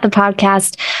think about the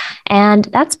podcast. And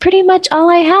that's pretty much all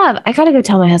I have. I got to go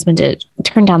tell my husband to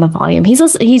turn down the volume.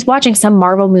 He's watching some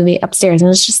Marvel movie upstairs and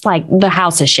it's just like the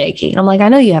house is shaking. I'm like, I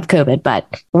know you have COVID,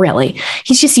 but really,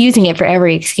 he's just using it for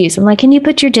every excuse. I'm like, can you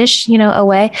put your dish,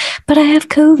 away? But I have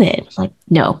COVID. I'm like,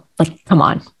 no, like, come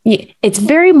on. It's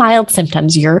very mild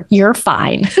symptoms. You're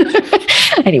fine.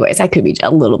 Anyways, I could be a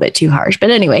little bit too harsh,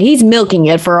 but anyway, he's milking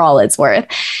it for all it's worth.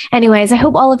 Anyways, I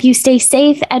hope all of you stay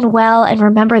safe and well, and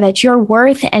remember that your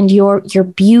worth and your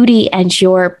beauty and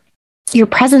your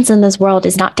presence in this world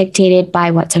is not dictated by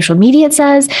what social media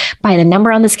says, by the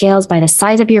number on the scales, by the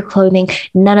size of your clothing.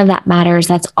 None of that matters.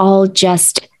 That's all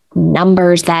just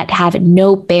numbers that have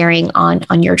no bearing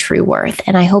on your true worth.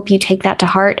 And I hope you take that to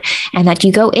heart and that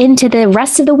you go into the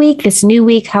rest of the week, this new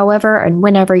week, however, and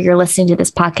whenever you're listening to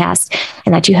this podcast,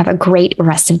 and that you have a great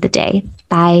rest of the day.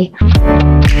 Bye.